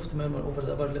liver, soft murmur over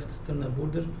the upper left sternal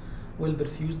border, well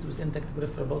perfused with intact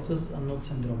peripheral pulses and not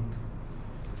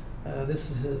syndromic.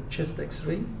 This is a chest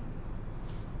X-ray.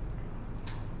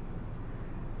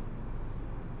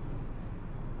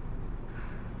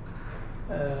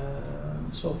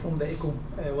 So from the echo,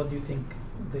 what do you think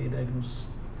the diagnosis?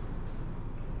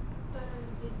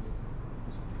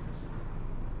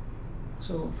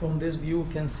 So from this view, you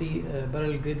can see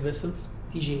barrel grade vessels,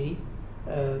 TGA.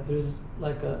 There is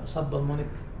like a subpulmonic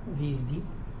VSD,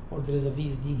 or there is a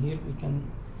VSD here. We can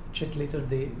check later.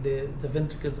 The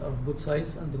ventricles are of good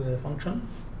size and function.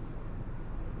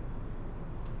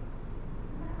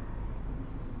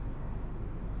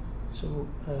 So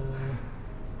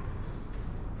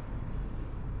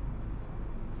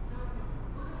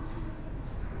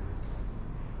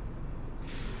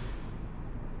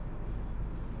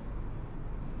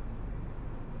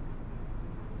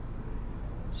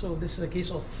So this is a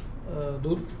case of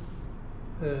DORF,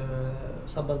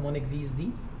 subpulmonic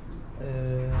VSD,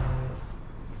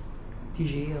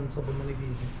 TGA and subpulmonic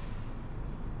VSD.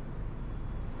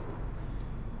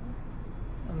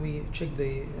 And we checked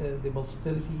the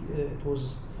pulsatility, it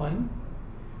was fine.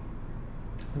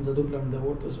 And the Doppler and the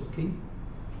aorta is okay.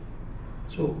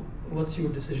 So what's your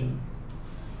decision?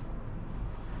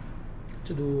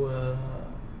 To do,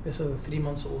 this is a 3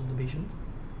 months old patient.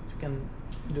 You can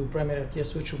do primary arterial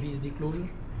switch or VSD closure,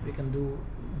 We can do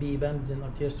B bands and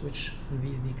arterial switch and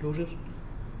VSD closure.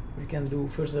 We can do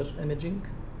further imaging.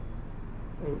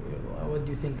 What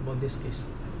do you think about this case?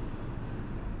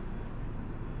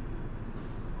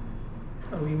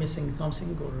 Are we missing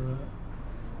something or?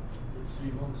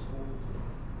 3 months old.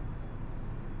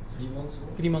 3 months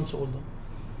old? 3 months old.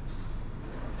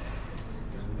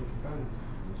 Can make a band.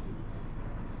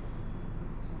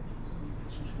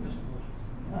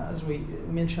 As we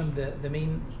mentioned, the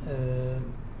main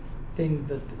thing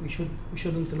that we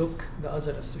shouldn't look the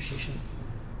other associations.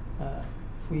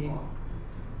 If we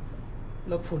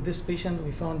look for this patient,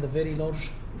 we found a very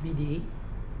large BDA,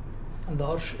 and the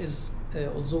arch is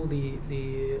although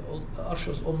the arch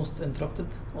is almost interrupted,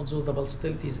 although the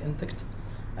pulsatility is intact,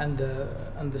 and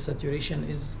the saturation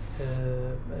is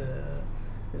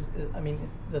I mean,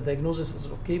 the diagnosis is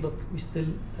okay, but we still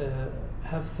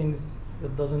have things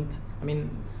that doesn't, I mean,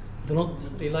 do not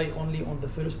rely only on the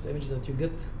first image that you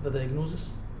get, the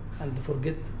diagnosis, and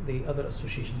forget the other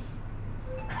associations.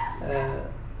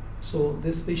 So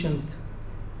this patient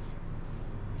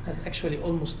has actually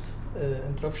almost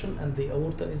interruption, and the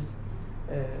aorta is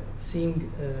seeing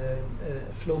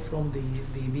flow from the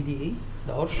BDA,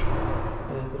 the arch.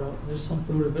 There's some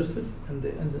flow reversal, and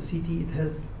the CT, it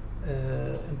has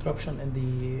interruption in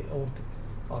the aortic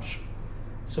arch.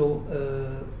 So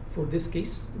for this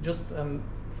case, just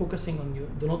focusing on you.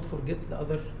 Do not forget the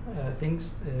other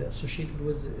things associated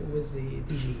with the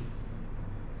TGA.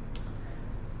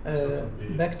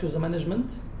 Back to the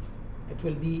management, it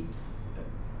will be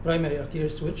primary arterial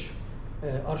switch,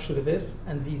 arch repair,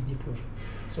 and VSD closure.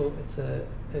 So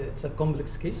it's a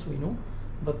complex case, we know,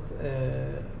 but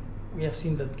we have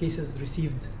seen that cases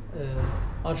received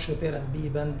arch repair and B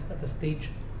band at a stage.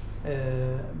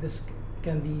 This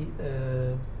can be,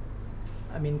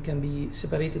 can be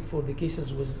separated for the cases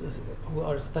who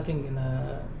are stuck in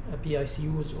a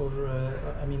PICUs or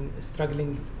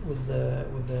struggling with the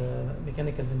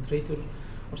mechanical ventilator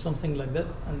or something like that.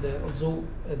 And although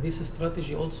this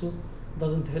strategy also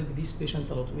doesn't help these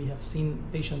patients a lot. We have seen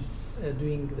patients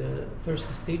doing the first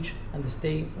stage and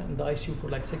stay in the ICU for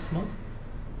like 6 months,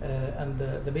 and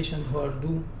the patient who are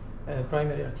due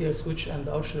primary arterial switch and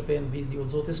arch repair and VSD,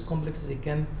 although this complex, they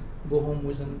can go home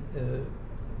within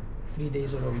 3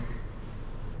 days or a week.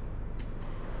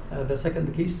 The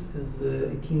second case is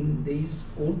 18 days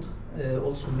old,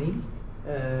 also male,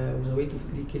 with a weight of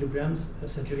 3 kilograms,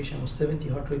 saturation was 70,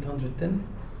 heart rate 110.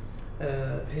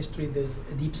 History, there's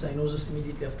a deep cyanosis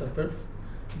immediately after birth,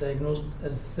 diagnosed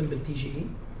as simple TGA,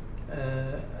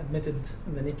 admitted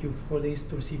in the NICU for 4 days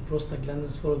to receive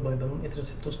prostaglandins followed by balloon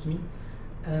atrial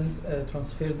and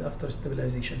transferred after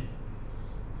stabilization.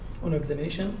 On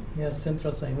examination, he has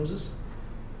central cyanosis,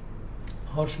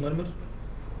 harsh murmur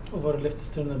over left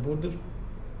sternal border,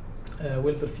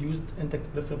 well perfused,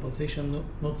 intact peripheral pulsation,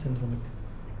 not syndromic.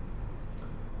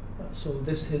 So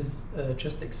this is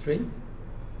chest X-ray,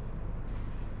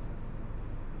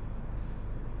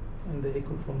 and the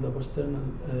echo from the posternal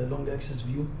long axis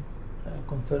view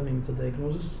confirming the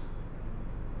diagnosis.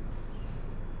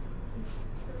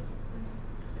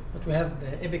 But we have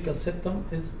the apical septum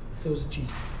is Swiss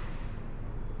cheese.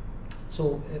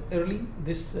 So early,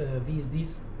 this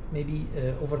VSDs may be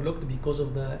overlooked because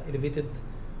of the elevated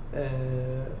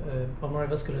pulmonary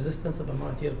vascular resistance and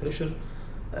pulmonary arterial pressure,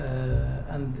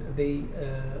 and they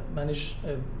manage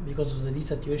because of the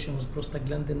desaturation with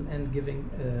prostaglandin and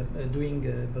doing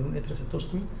balloon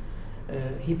atrial.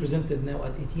 He presented now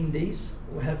at 18 days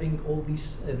having all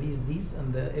these VSDs,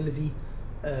 and the LV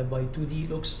by 2D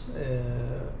looks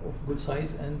of good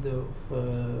size and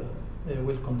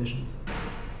well conditioned.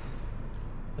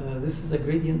 This is a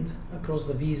gradient across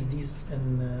the VSDs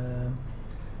in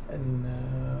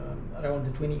around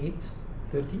the 28,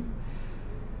 30.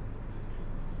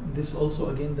 This also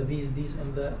again the VSDs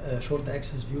and the short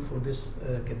axis view for this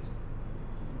kit.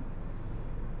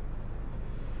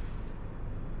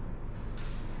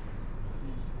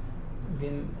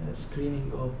 Again,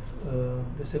 screening of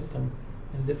the septum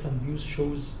in different views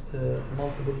shows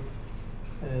multiple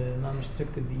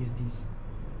non-restrictive VSDs.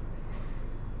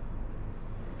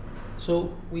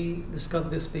 So we discussed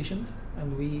this patient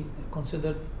and we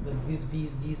considered that these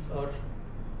VSDs are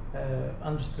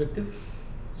unrestrictive.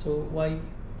 So why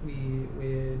we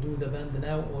do the band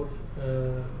now or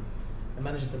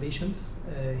manage the patient?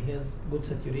 He has good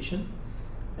saturation,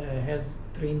 has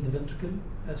trained ventricle,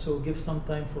 so give some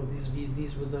time for these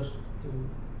VSDs whether to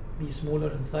be smaller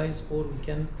in size, or we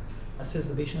can assess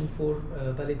the patient for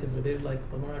palliative repair like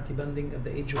pulmonary artery banding at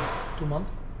the age of 2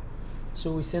 months.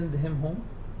 So we send him home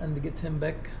and get him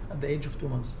back at the age of 2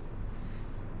 months.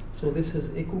 So this is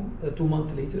echo 2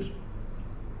 months later.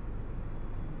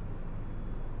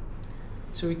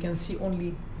 So we can see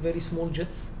only very small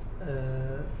jets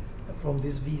from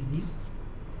these VSDs.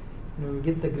 When we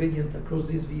get the gradient across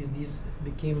these VSDs, it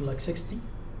became like 60.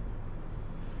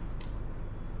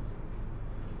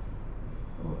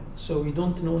 So we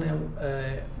don't know now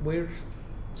where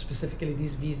specifically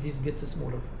these VSDs gets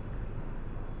smaller.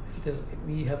 If it is,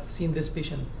 we have seen this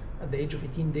patient at the age of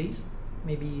 18 days,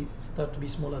 maybe start to be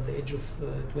small at the age of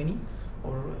 20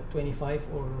 or 25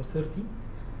 or 30.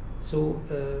 So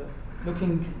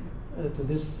looking to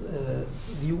this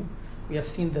view, we have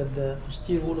seen that the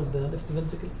posterior wall of the left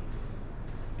ventricle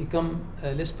become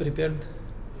less prepared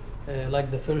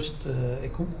like the first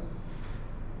echo.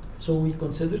 So we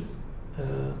considered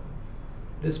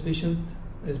this patient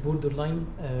is borderline,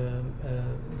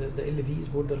 the LV is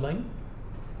borderline.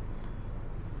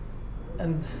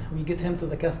 And we get him to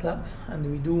the cath lab and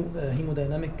we do a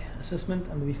hemodynamic assessment,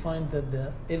 and we find that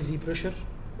the LV pressure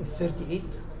is 38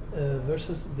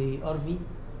 versus the RV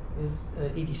is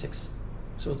 86.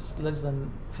 So it's less than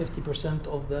 50%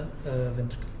 of the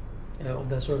ventricle, of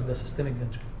the the systemic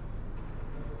ventricle.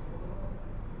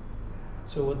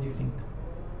 So what do you think?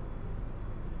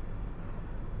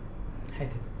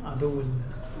 حاتم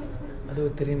عدو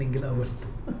التريننج الأول.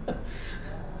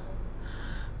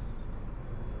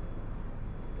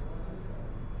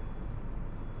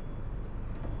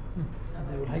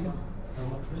 حد يقول حاجة؟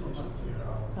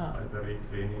 Either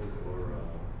retraining or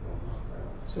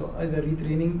so either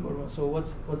retraining or so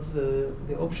what's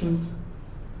the options?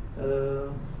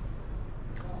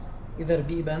 Either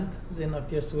B band, then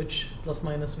arterial switch plus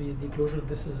minus VSD closure.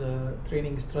 This is a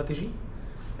training strategy,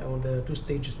 or the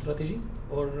two-stage strategy,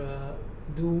 or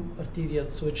do arterial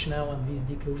switch now and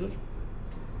VSD closure,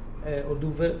 or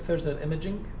do further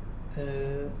imaging.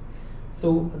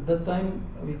 So at that time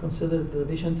we considered the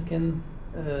patient can,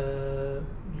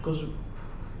 because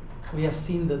we have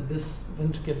seen that this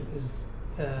ventricle is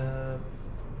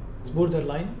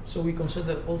borderline, so we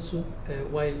consider also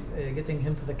while getting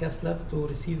him to the cath lab to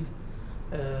receive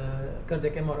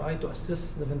cardiac MRI to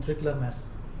assess the ventricular mass.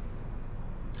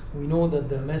 We know that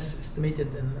the mass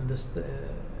estimated in the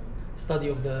study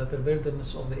of the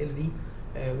pervaderness of the LV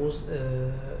was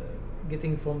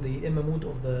getting from the M mode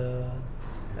of the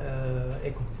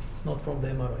echo. It's not from the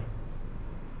MRI.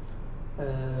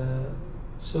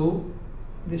 So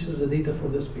this is the data for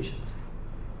this patient.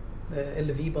 The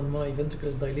LV pulmonary ventricle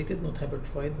is dilated, not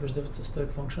hypertrophied, preserved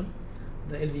systolic function.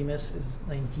 The LV mass is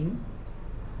 19.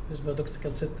 This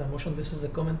paradoxical septal motion. This is a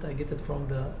comment I get it from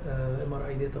the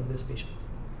MRI data of this patient.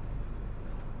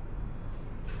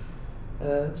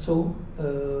 So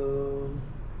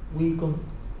we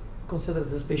consider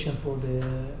this patient for the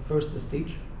first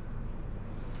stage.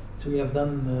 So we have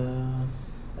done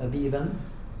a B band,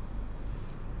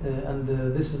 and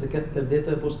this is the catheter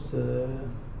data post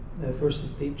first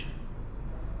stage.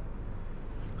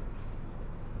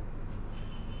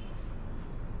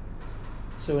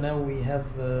 So now we have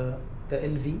the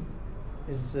LV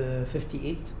is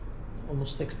 58,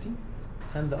 almost 60,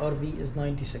 and the RV is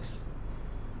 96.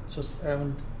 So it's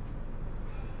around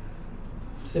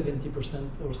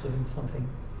 70% or 70 something.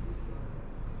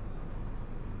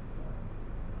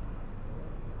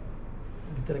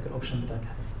 قلت لك الاوبشن بتاعك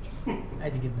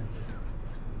عادي جدا.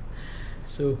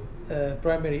 So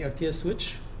primary arterial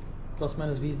switch plus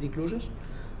minus VSD closure,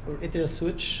 or atrial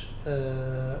switch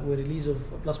with release of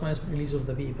plus minus release of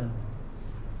the B band.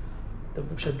 طب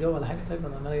مش هتجاوب على حاجه؟ طيب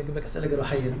انا عمال اجيب لك اسئله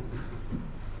جراحيه.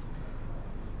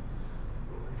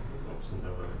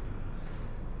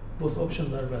 Both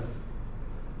options are valid.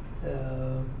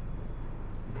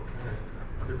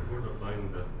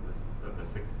 the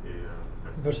 60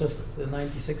 versus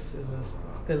 96 is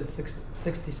still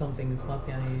 60 something. It's not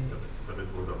يعني. It's a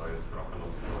bit borderline الصراحة,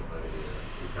 not very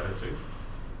encouraging.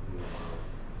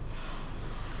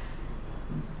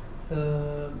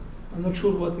 I'm not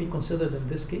sure what we considered in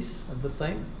this case at the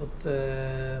time, but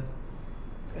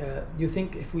do you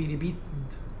think if we repeat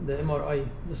the MRI,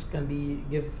 this can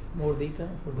give more data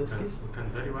for this case? We can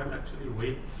very well actually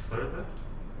wait further,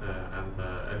 and the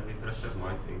LV pressure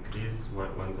might increase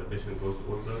when the patient goes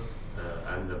older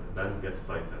and the band gets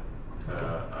tighter.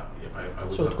 I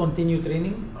would so to continue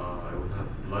training? I would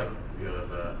have liked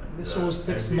this the was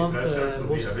 6 LV months pressure to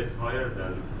be a bit higher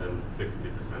than 60%.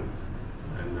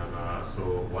 And so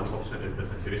one option, if the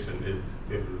saturation is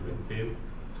still maintained,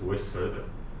 to wait further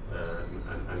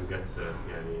and get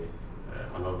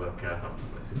another cath after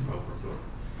like 6 months or so.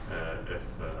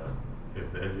 If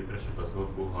the LV pressure does not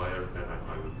go higher, then I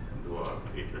can do a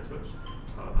atrial switch.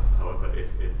 However, if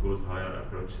it goes higher,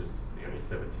 approaches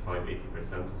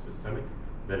 75-80% of systemic,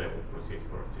 then I would proceed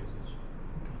for arterial switch.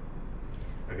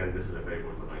 Again, this is a very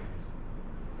borderline case.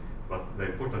 But the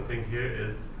important thing here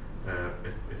is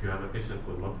if you have a patient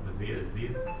with multiple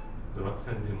VSDs, do not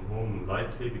send him home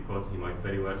lightly because he might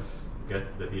very well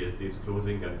get the VSDs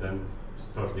closing and then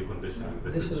start deconditioning.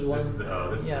 This is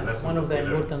one of the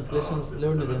important lessons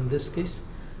learned in this case.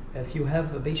 If you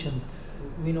have a patient,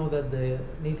 we know that the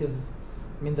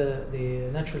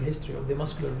natural history of the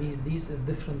muscular VSDs is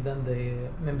different than the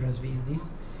membranous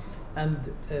VSDs, and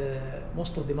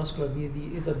most of the muscular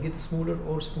VSD either get smaller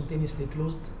or spontaneously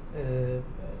closed.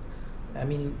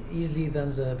 Easily than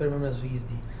the perimembranous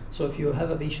VSD. So if you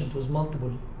have a patient with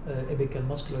multiple apical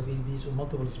muscular VSDs or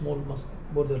multiple small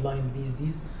borderline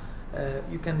VSDs,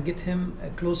 you can get him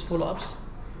close follow-ups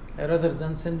rather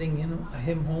than sending him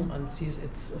home and sees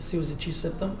it's a COZG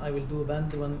septum. I will do a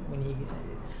band when he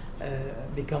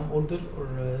become older or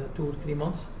 2 or 3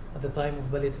 months at the time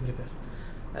of palliative repair.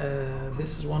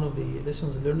 This is one of the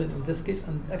lessons learned in this case,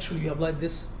 and actually we applied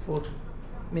this for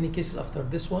many cases after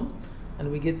this one, and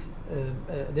we get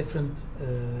different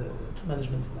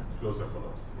management plans. Closer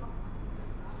follow-ups.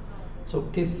 So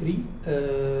case 3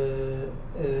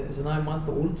 is a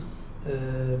 9-month-old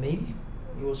male.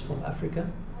 He was from Africa.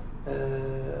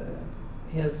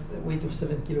 He has a weight of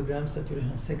 7 kilograms,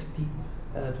 saturation 60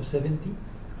 to 70.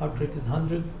 Heart rate is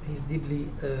 100. He's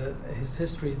his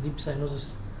history is deep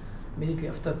cyanosis. Immediately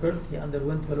after birth, he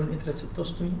underwent balloon atrial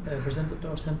septostomy, presented to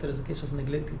our center as a case of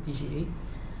neglected TGA.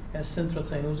 Has central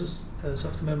cyanosis,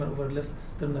 soft murmur over left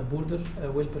sternal border,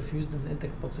 well perfused and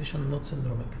intact pulsation, not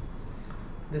syndromic.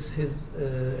 This is his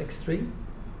X-ray.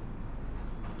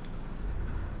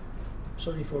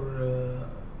 Sorry for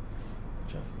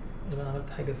أنا عملت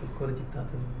حاجة في الكواليتي بتاعت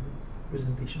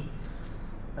البرزنتيشن.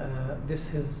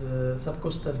 This is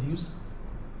subcostal views.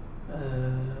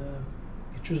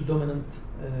 Choose dominant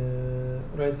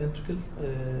right ventricle,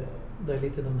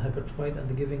 dilated and hypertrophied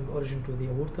and giving origin to the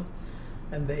aorta,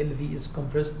 and the LV is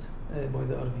compressed by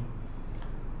the RV.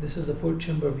 This is a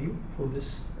 4-chamber view for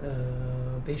this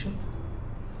patient.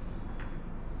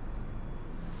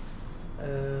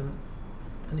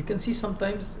 And you can see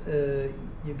sometimes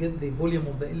you get the volume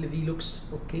of the LV looks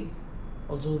okay,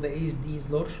 although the ASD is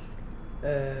large,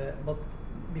 but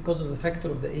because of the factor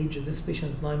of the age, this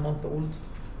patient is 9-month-old,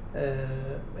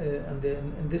 and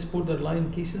in this borderline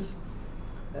cases,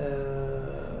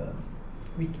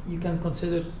 you can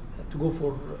consider to go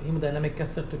for hemodynamic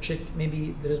catheter to check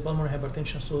maybe there is pulmonary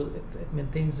hypertension, so it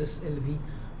maintains this LV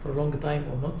for a long time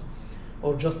or not,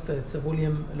 or just it's a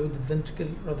volume loaded ventricle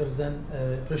rather than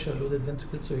pressure loaded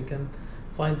ventricle, so you can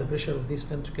find the pressure of this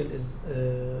ventricle is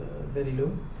very low.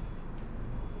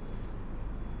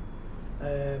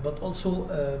 But also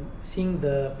seeing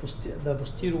the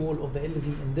posterior wall of the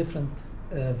LV in different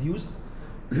views,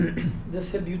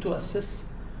 this helps you to assess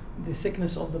the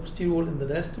thickness of the posterior wall in the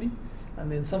diastole,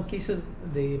 and in some cases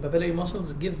the papillary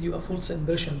muscles give you a false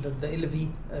impression that the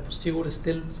LV posterior wall is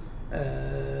still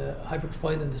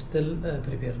hypertrophied and is still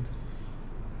prepared.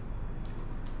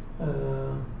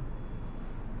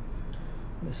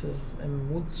 This is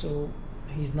Mahmoud. So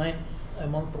he's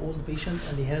 9-month-old patient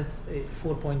and he has a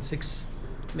 4.6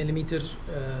 millimeter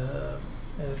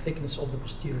thickness of the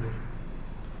posterior.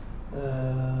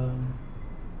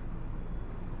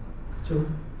 So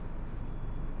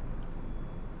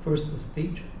first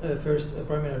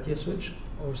primary arterial switch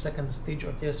or second stage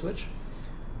arterial switch,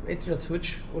 atrial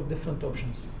switch, or different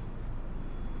options.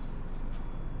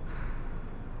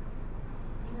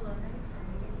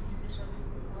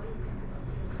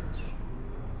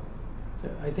 So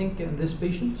I think in this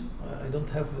patient, I don't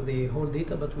have the whole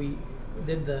data, but we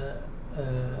did the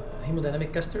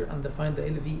hemodynamic caster and find the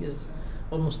LV is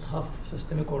almost half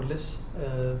systemic or less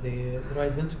the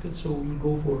right ventricle, so we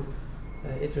go for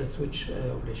atrial switch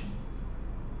operation.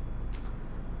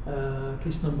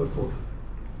 Case number 4,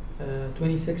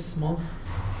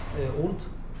 26-month-old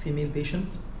female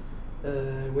patient,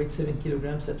 weight 7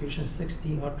 kilograms, saturation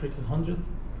 60, heart rate is 100.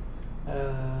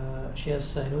 She has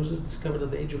cyanosis discovered at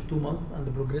the age of 2 months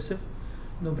and progressive,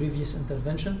 no previous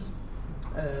interventions.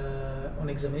 On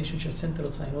examination, she has central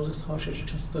cyanosis, harsh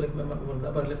ejection systolic murmur over the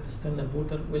upper left sternal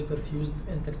border, well perfused,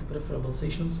 intact peripheral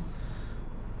pulsations.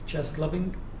 She has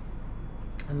clubbing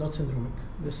and not syndromic.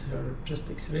 This is her chest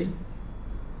X-ray.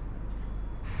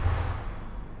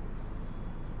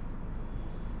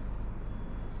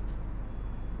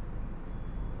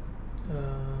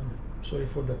 Sorry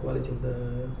for the quality of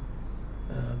the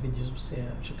videos, بس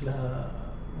شكلها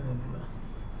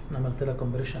أنا عملت لها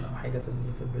compression أو حاجة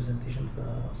في البرزنتيشن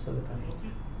فأثرت عليها.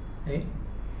 إيه؟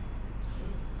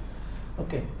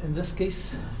 Okay, in this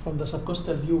case, from the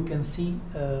subcostal view, you can see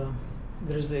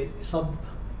there is a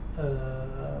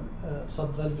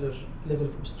subvalvular level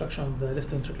of obstruction of the left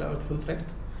ventricular outflow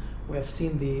tract, we have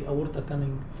seen the aorta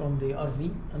coming from the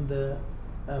RV and the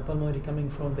pulmonary coming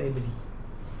from the LV.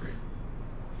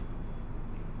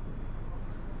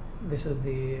 This is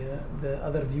the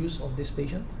other views of this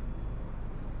patient.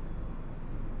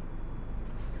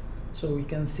 So we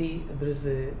can see there is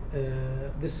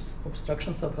this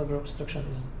obstruction, subvalvular obstruction,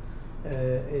 is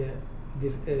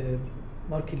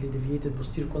markedly deviated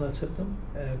posterior conal septum,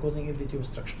 causing LVT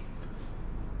obstruction.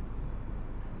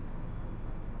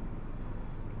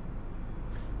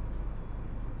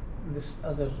 This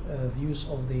other views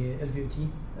of the LVOT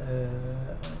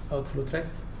outflow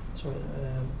tract. So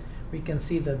we can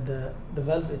see that the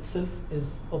valve itself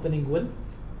is opening well,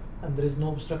 and there is no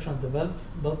obstruction of the valve,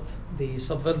 but the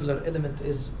subvalvular element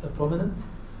is prominent,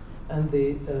 and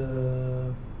the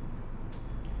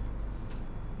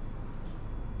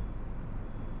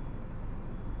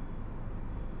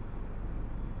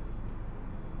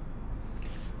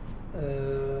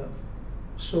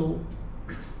so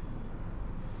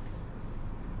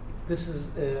this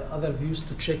is other views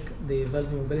to check the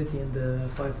valve mobility in the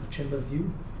 5-chamber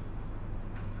view.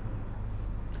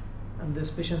 And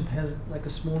this patient has like a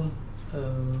small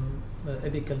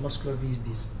apical muscular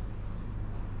VSDs.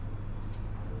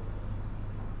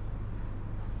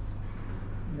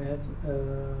 They had,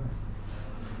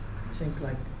 I think,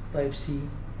 like type C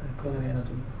coronary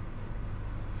anatomy.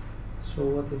 So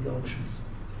what are the options?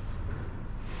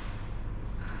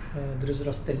 There is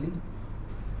Rastelli,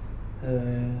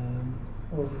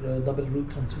 or double root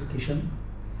translocation,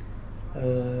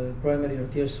 primary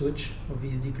arterial switch, or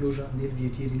VSD closure and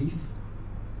LVOT relief,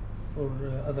 or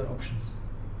other options.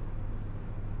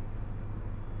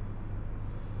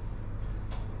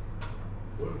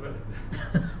 Well,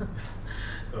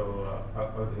 so I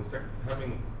would inspect,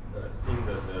 having seen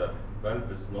that the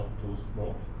valve is not too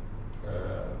small.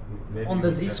 Maybe on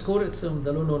the Z score, it's on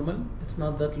the low normal. It's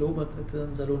not that low, but it's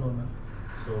on the low normal.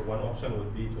 So one option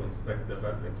would be to inspect the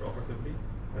valve intraoperatively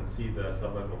and see the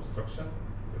subvalve obstruction.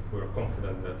 If we're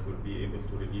confident that we'll be able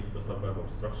to relieve the subvalve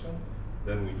obstruction,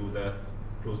 then we do that,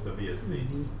 close the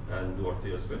VSD and do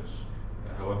arterial switch.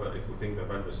 However, if we think the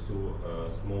valve is too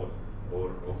small or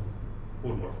of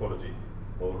poor morphology,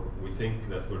 or we think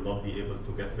that we'll not be able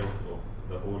to get rid of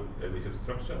the whole LVT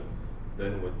obstruction,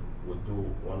 then we'll do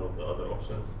one of the other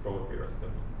options, probably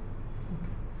Rastelli.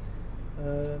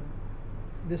 Okay.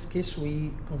 This case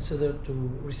we consider to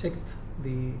resect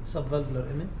the subvalvular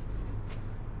element.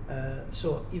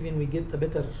 So even we get a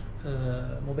better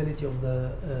mobility of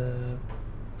the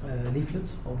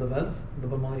leaflets of the valve, the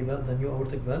pulmonary valve, the new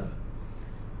aortic valve.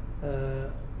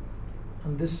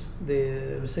 And this,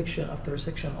 the resection, after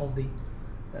resection of the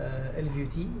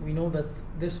LVOT, we know that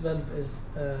this valve is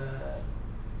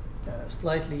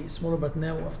slightly smaller, but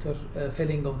now after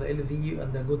filling of the LV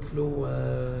and the good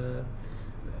flow,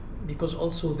 because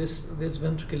also this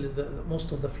ventricle is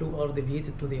most of the flow are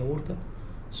deviated to the aorta,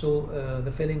 so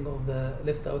the filling of the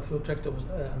left outflow tract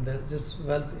and this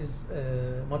valve is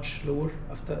much lower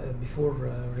after before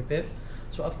repair.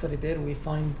 So after repair, we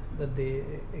find that the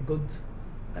good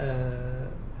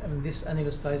I mean, this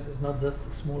annulus size is not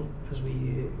that small as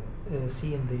we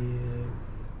see in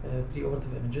the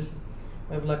preoperative images.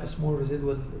 We have like a small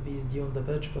residual VSD on the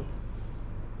patch, but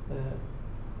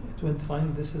it went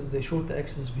fine. This is the short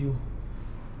axis view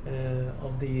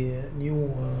of the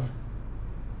new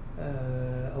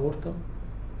aorta.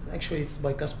 So actually, it's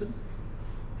bicuspid.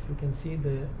 If you can see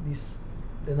the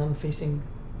non-facing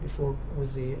before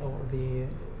with the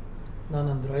non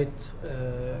and right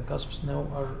cusps now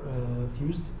are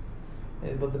fused,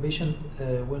 but the patient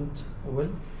went well,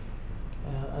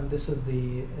 and this is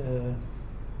the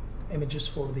images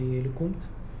for the LeCompte,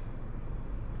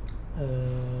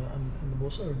 and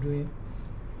both are doing.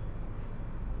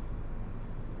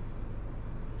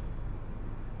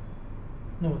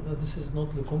 No, this is not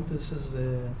LeCompte. This is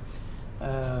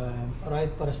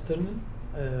right parasternal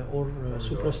or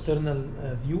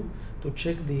suprasternal view to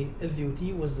check the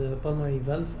LVOT with the pulmonary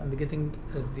valve and getting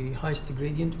the highest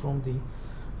gradient from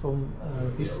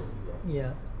this.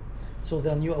 Yeah. So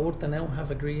the new aorta now have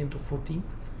a gradient of 14,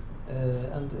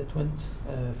 and it went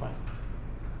fine.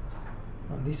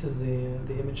 And this is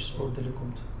the images for the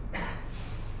LeCompte.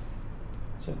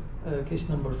 So case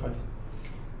number 5.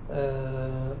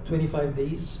 25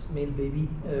 days, male baby,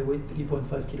 weight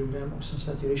 3.5 kilogram, oxygen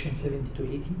saturation 70 to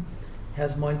 80,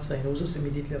 has mild cyanosis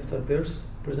immediately after birth,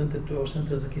 presented to our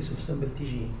center as a case of simple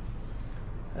TGA.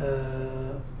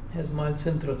 Has mild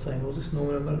central cyanosis,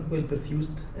 normal, well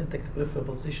perfused, intact peripheral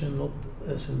pulsation, not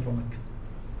syndromic.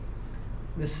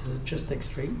 This is chest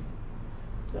X-ray.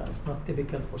 Yeah, it's not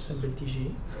typical for simple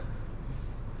TGA.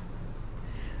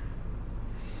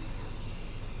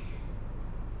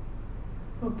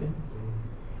 اوكي.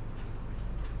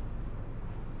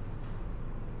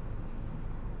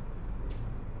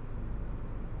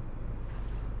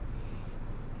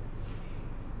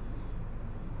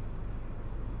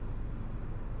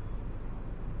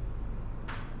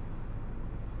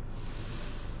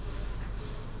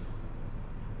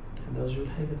 حد عاوز يقول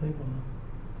حاجة طيب ولا؟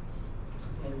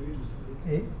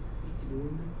 ايه؟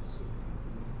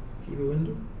 في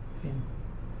ويندو فين؟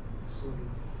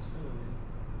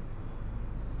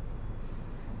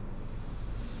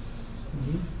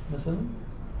 دي مثلا؟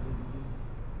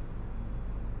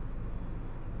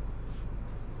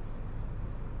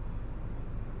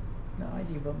 لا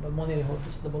عادي بالمونري هو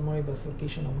بس ده بالمونري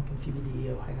بيرفوركيشن او ممكن في بي دي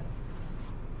اي او حاجة.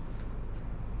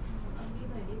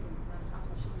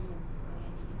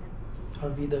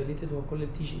 ار في دايليتد هو كل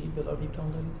التي جي اي بالار في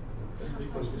بتاعهم دايليتد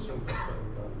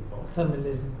اكتر من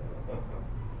اللازم.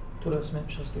 دكتورة اسماء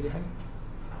مش عايزة تقولي حاجة؟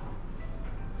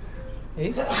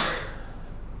 ايه؟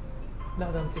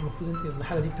 لا ده انت المفروض انت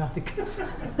الحالة دي بتاعتك.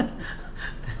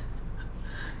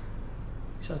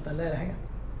 مش عايزة تقلقي على حاجة؟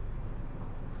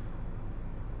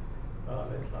 لا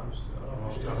يطلع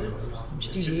مش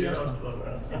تي جي اي اصلا.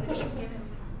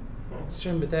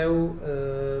 السيشن بتاعه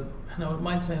احنا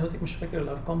مايند ساينوتيك مش فاكر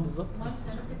الارقام بالظبط بس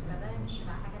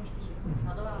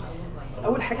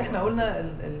اول حاجه احنا قلنا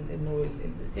انه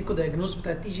الايكو دايجنوز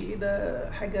بتاع التي جي اي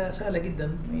ده حاجه سهله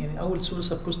جدا يعني اول صوره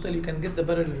سبكوستال يو كان جيت ذا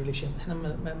بارل ريليشن احنا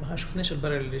ما شفناش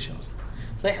البارل ريليشن اصلا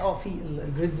صحيح في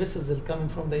الجريد فيسلز اللي كامينج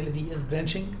فروم ذا ال في از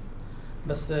برانشنج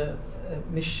بس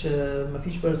مش ما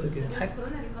فيش بارسل كده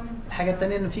الحاجه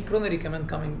الثانيه انه في كرونري كمان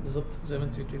كامينج بالظبط زي ما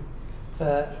انت بتقولي ف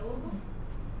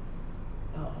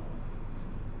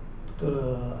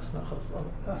دكتورة اسماء خلاص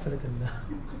قفلت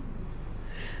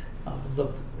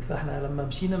بالظبط فاحنا لما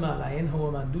مشينا مع العيان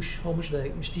هو ما عندوش هو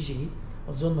مش تي جي اي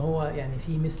اظن هو يعني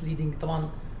في ميس ليدنج طبعا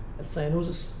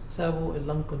الساينوزس سببه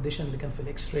اللنج كونديشن اللي كان في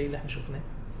الاكس راي اللي احنا شفناه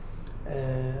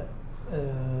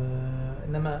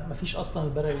انما ما فيش اصلا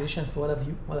الباراليشن في ولا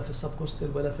فيو ولا في السب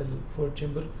كوستال ولا في الفور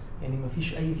تشامبر يعني ما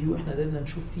فيش اي فيو احنا قدرنا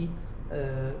نشوف فيه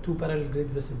تو بارالل جريد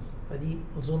فيسلز فدي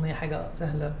اظن هي حاجه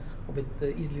سهله وبت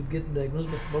ايزلي تجيت دايجنوز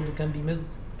بس برضه كان بي ميزد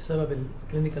بسبب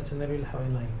الكلينيكال سيناريو اللي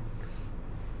حوالين العين.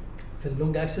 في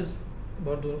اللونج اكسس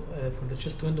برضه فور ذا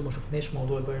تشيست ويندو ما شفناش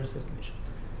موضوع البايرال سيركيليشن.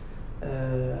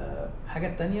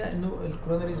 حاجه ثانيه انه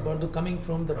الكوروناريز برضه coming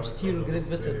from the posterior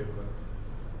great vessel.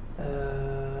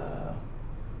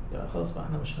 خلاص بقى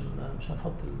احنا مش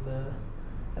هنحط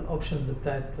الاوبشنز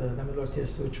بتاعت نعمل له ارتيريال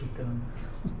سويتش والكلام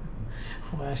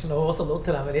ده عشان لو وصل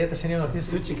لاوضه العمليات عشان يعمل ارتيريال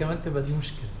سويتش كمان تبقى دي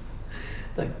مشكله.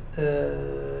 طيب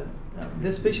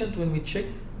this patient when we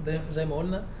checked ده زي ما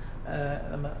قلنا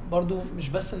لما برضو مش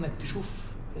بس انك تشوف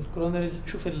الكوروناريز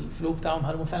تشوف الفلو بتاعهم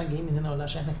هل هم فعلا جايين من هنا ولا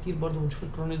عشان احنا كتير برضو بنشوف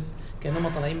الكوروناريز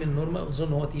كانهم طالعين من النورمال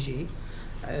اظن هو تي جي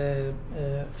اي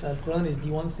فالكوروناريز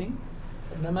دي وان ثينج.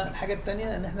 انما الحاجه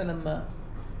الثانيه ان احنا لما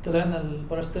طلعنا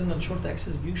الباراسترنال شورت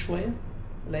اكسس فيو شويه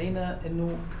لقينا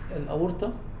انه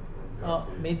الاورطه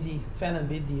بيدي فعلا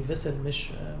بيدي فيسل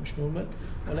مش نورمال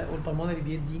والبلمونري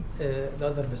بيدي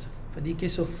الاذر فيسل فدي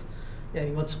كيس اوف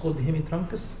يعني واتس كولد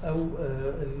هيميترانكس او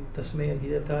التسميه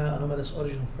الجديده بتاعها anomalous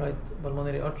origin of right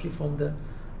pulmonary artery from the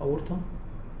aorta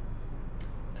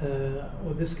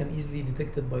or this can easily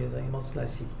detected by the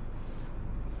multi-slice CT.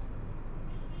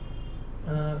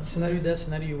 السيناريو ده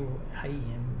سيناريو حقيقي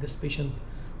يعني this patient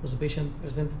was a patient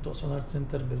presented to Aswan Heart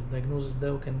Center بالdiagnosis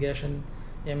ده وكان جاي عشان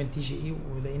يعمل تي جي اي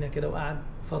ولقينا كده وقعد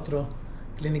فتره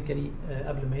كلينيكالي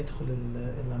قبل ما يدخل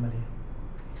العمليه.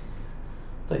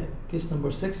 طيب كيس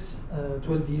نمبر 6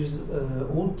 12 years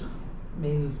old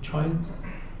male child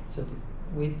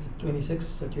weight 26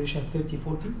 saturation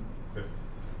 30-40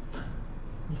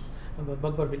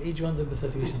 بكبر بالايج وانزل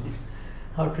بالساتوريشن.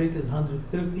 Heart rate is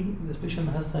 130. This patient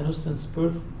has sinus since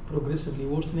birth, progressively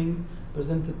worsening,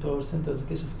 presented to our center as a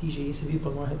case of TGA, severe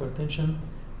pulmonary hypertension,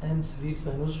 and severe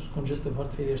sinus congestive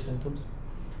heart failure symptoms.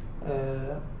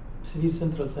 Severe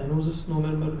central cyanosis, no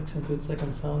murmur, accentuated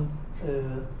second sound,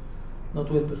 not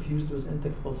well perfused with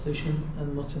intact pulsation,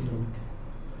 and not syndromic.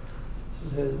 This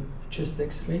is her chest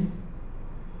X-ray.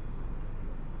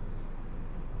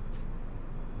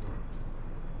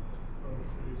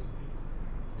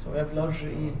 So we have large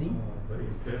ESD.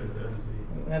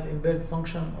 We have impaired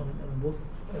function on both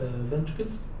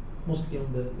ventricles, mostly on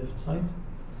the left side.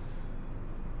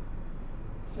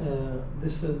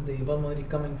 This is the pulmonary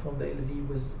coming from the LV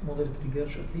with moderate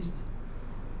regurg at least.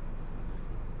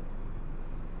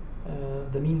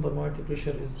 The mean pulmonary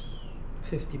pressure is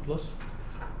 50 plus.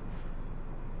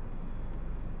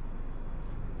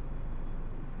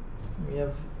 We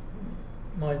have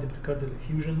mild precardial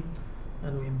effusion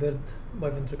and we impaired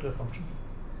biventricular function.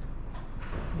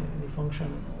 The function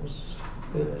was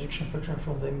the ejection fraction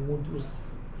from the Mahmoud was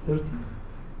 30.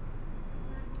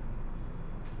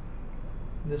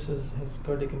 This is his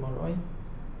cardiac MRI.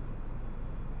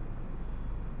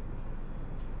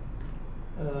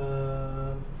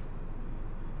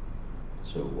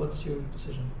 So what's your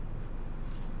decision?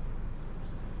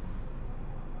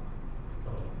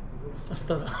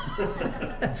 مسطرة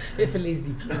اقفل الاس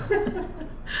دي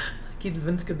اكيد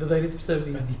الفنتركل ده دايركت بسبب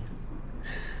الاس دي.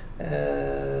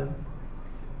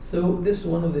 So this is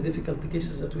one of the difficult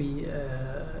cases that we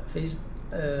faced,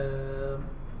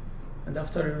 and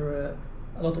after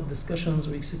a lot of discussions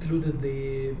we excluded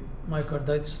the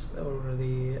myocarditis or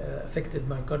the affected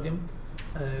myocardium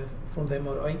from the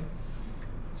MRI.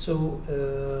 So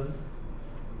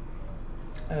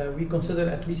we consider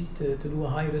at least to do a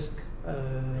high risk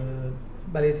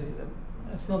palliative.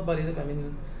 It's not palliative, I mean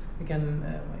we can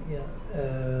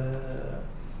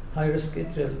high risk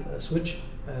atrial switch,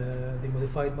 the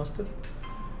modified master,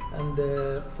 and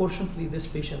fortunately this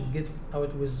patient get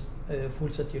out with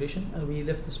full saturation, and we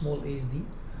left a small ASD.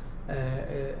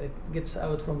 It gets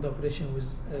out from the operation with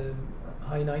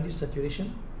high 90s saturation.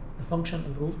 The function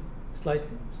improved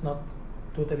slightly, it's not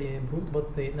totally improved, but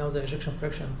now the ejection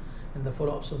fraction in the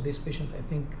follow-ups of this patient, I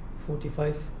think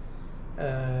 45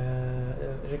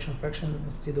 ejection fraction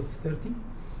instead of 30,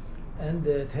 and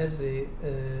it has a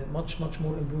much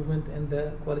more improvement in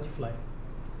the quality of life.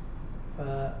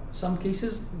 Some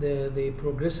cases, the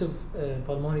progressive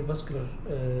pulmonary vascular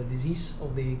disease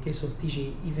of the case of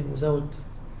TGA, even without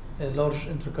a large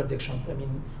intracardiac shunt, I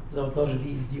mean without large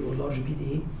VSD or large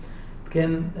PDA,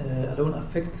 can alone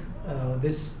affect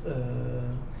this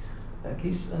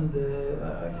case, and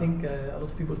I think a lot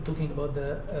of people are talking about the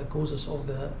causes of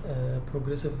the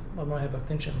progressive pulmonary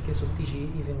hypertension in case of TGA,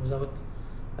 even without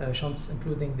shunts,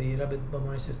 including the rapid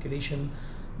pulmonary circulation,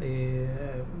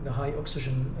 the high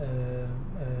oxygen,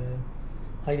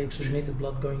 highly oxygenated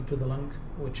blood going to the lung,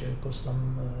 which cause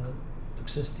some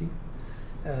toxicity.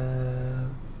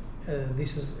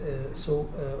 This is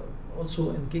also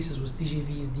in cases with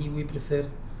TGVSD, we prefer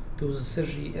to do the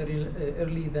surgery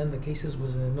early than the cases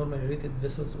with normally rated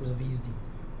vessels with a VSD.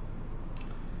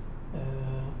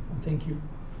 And thank you.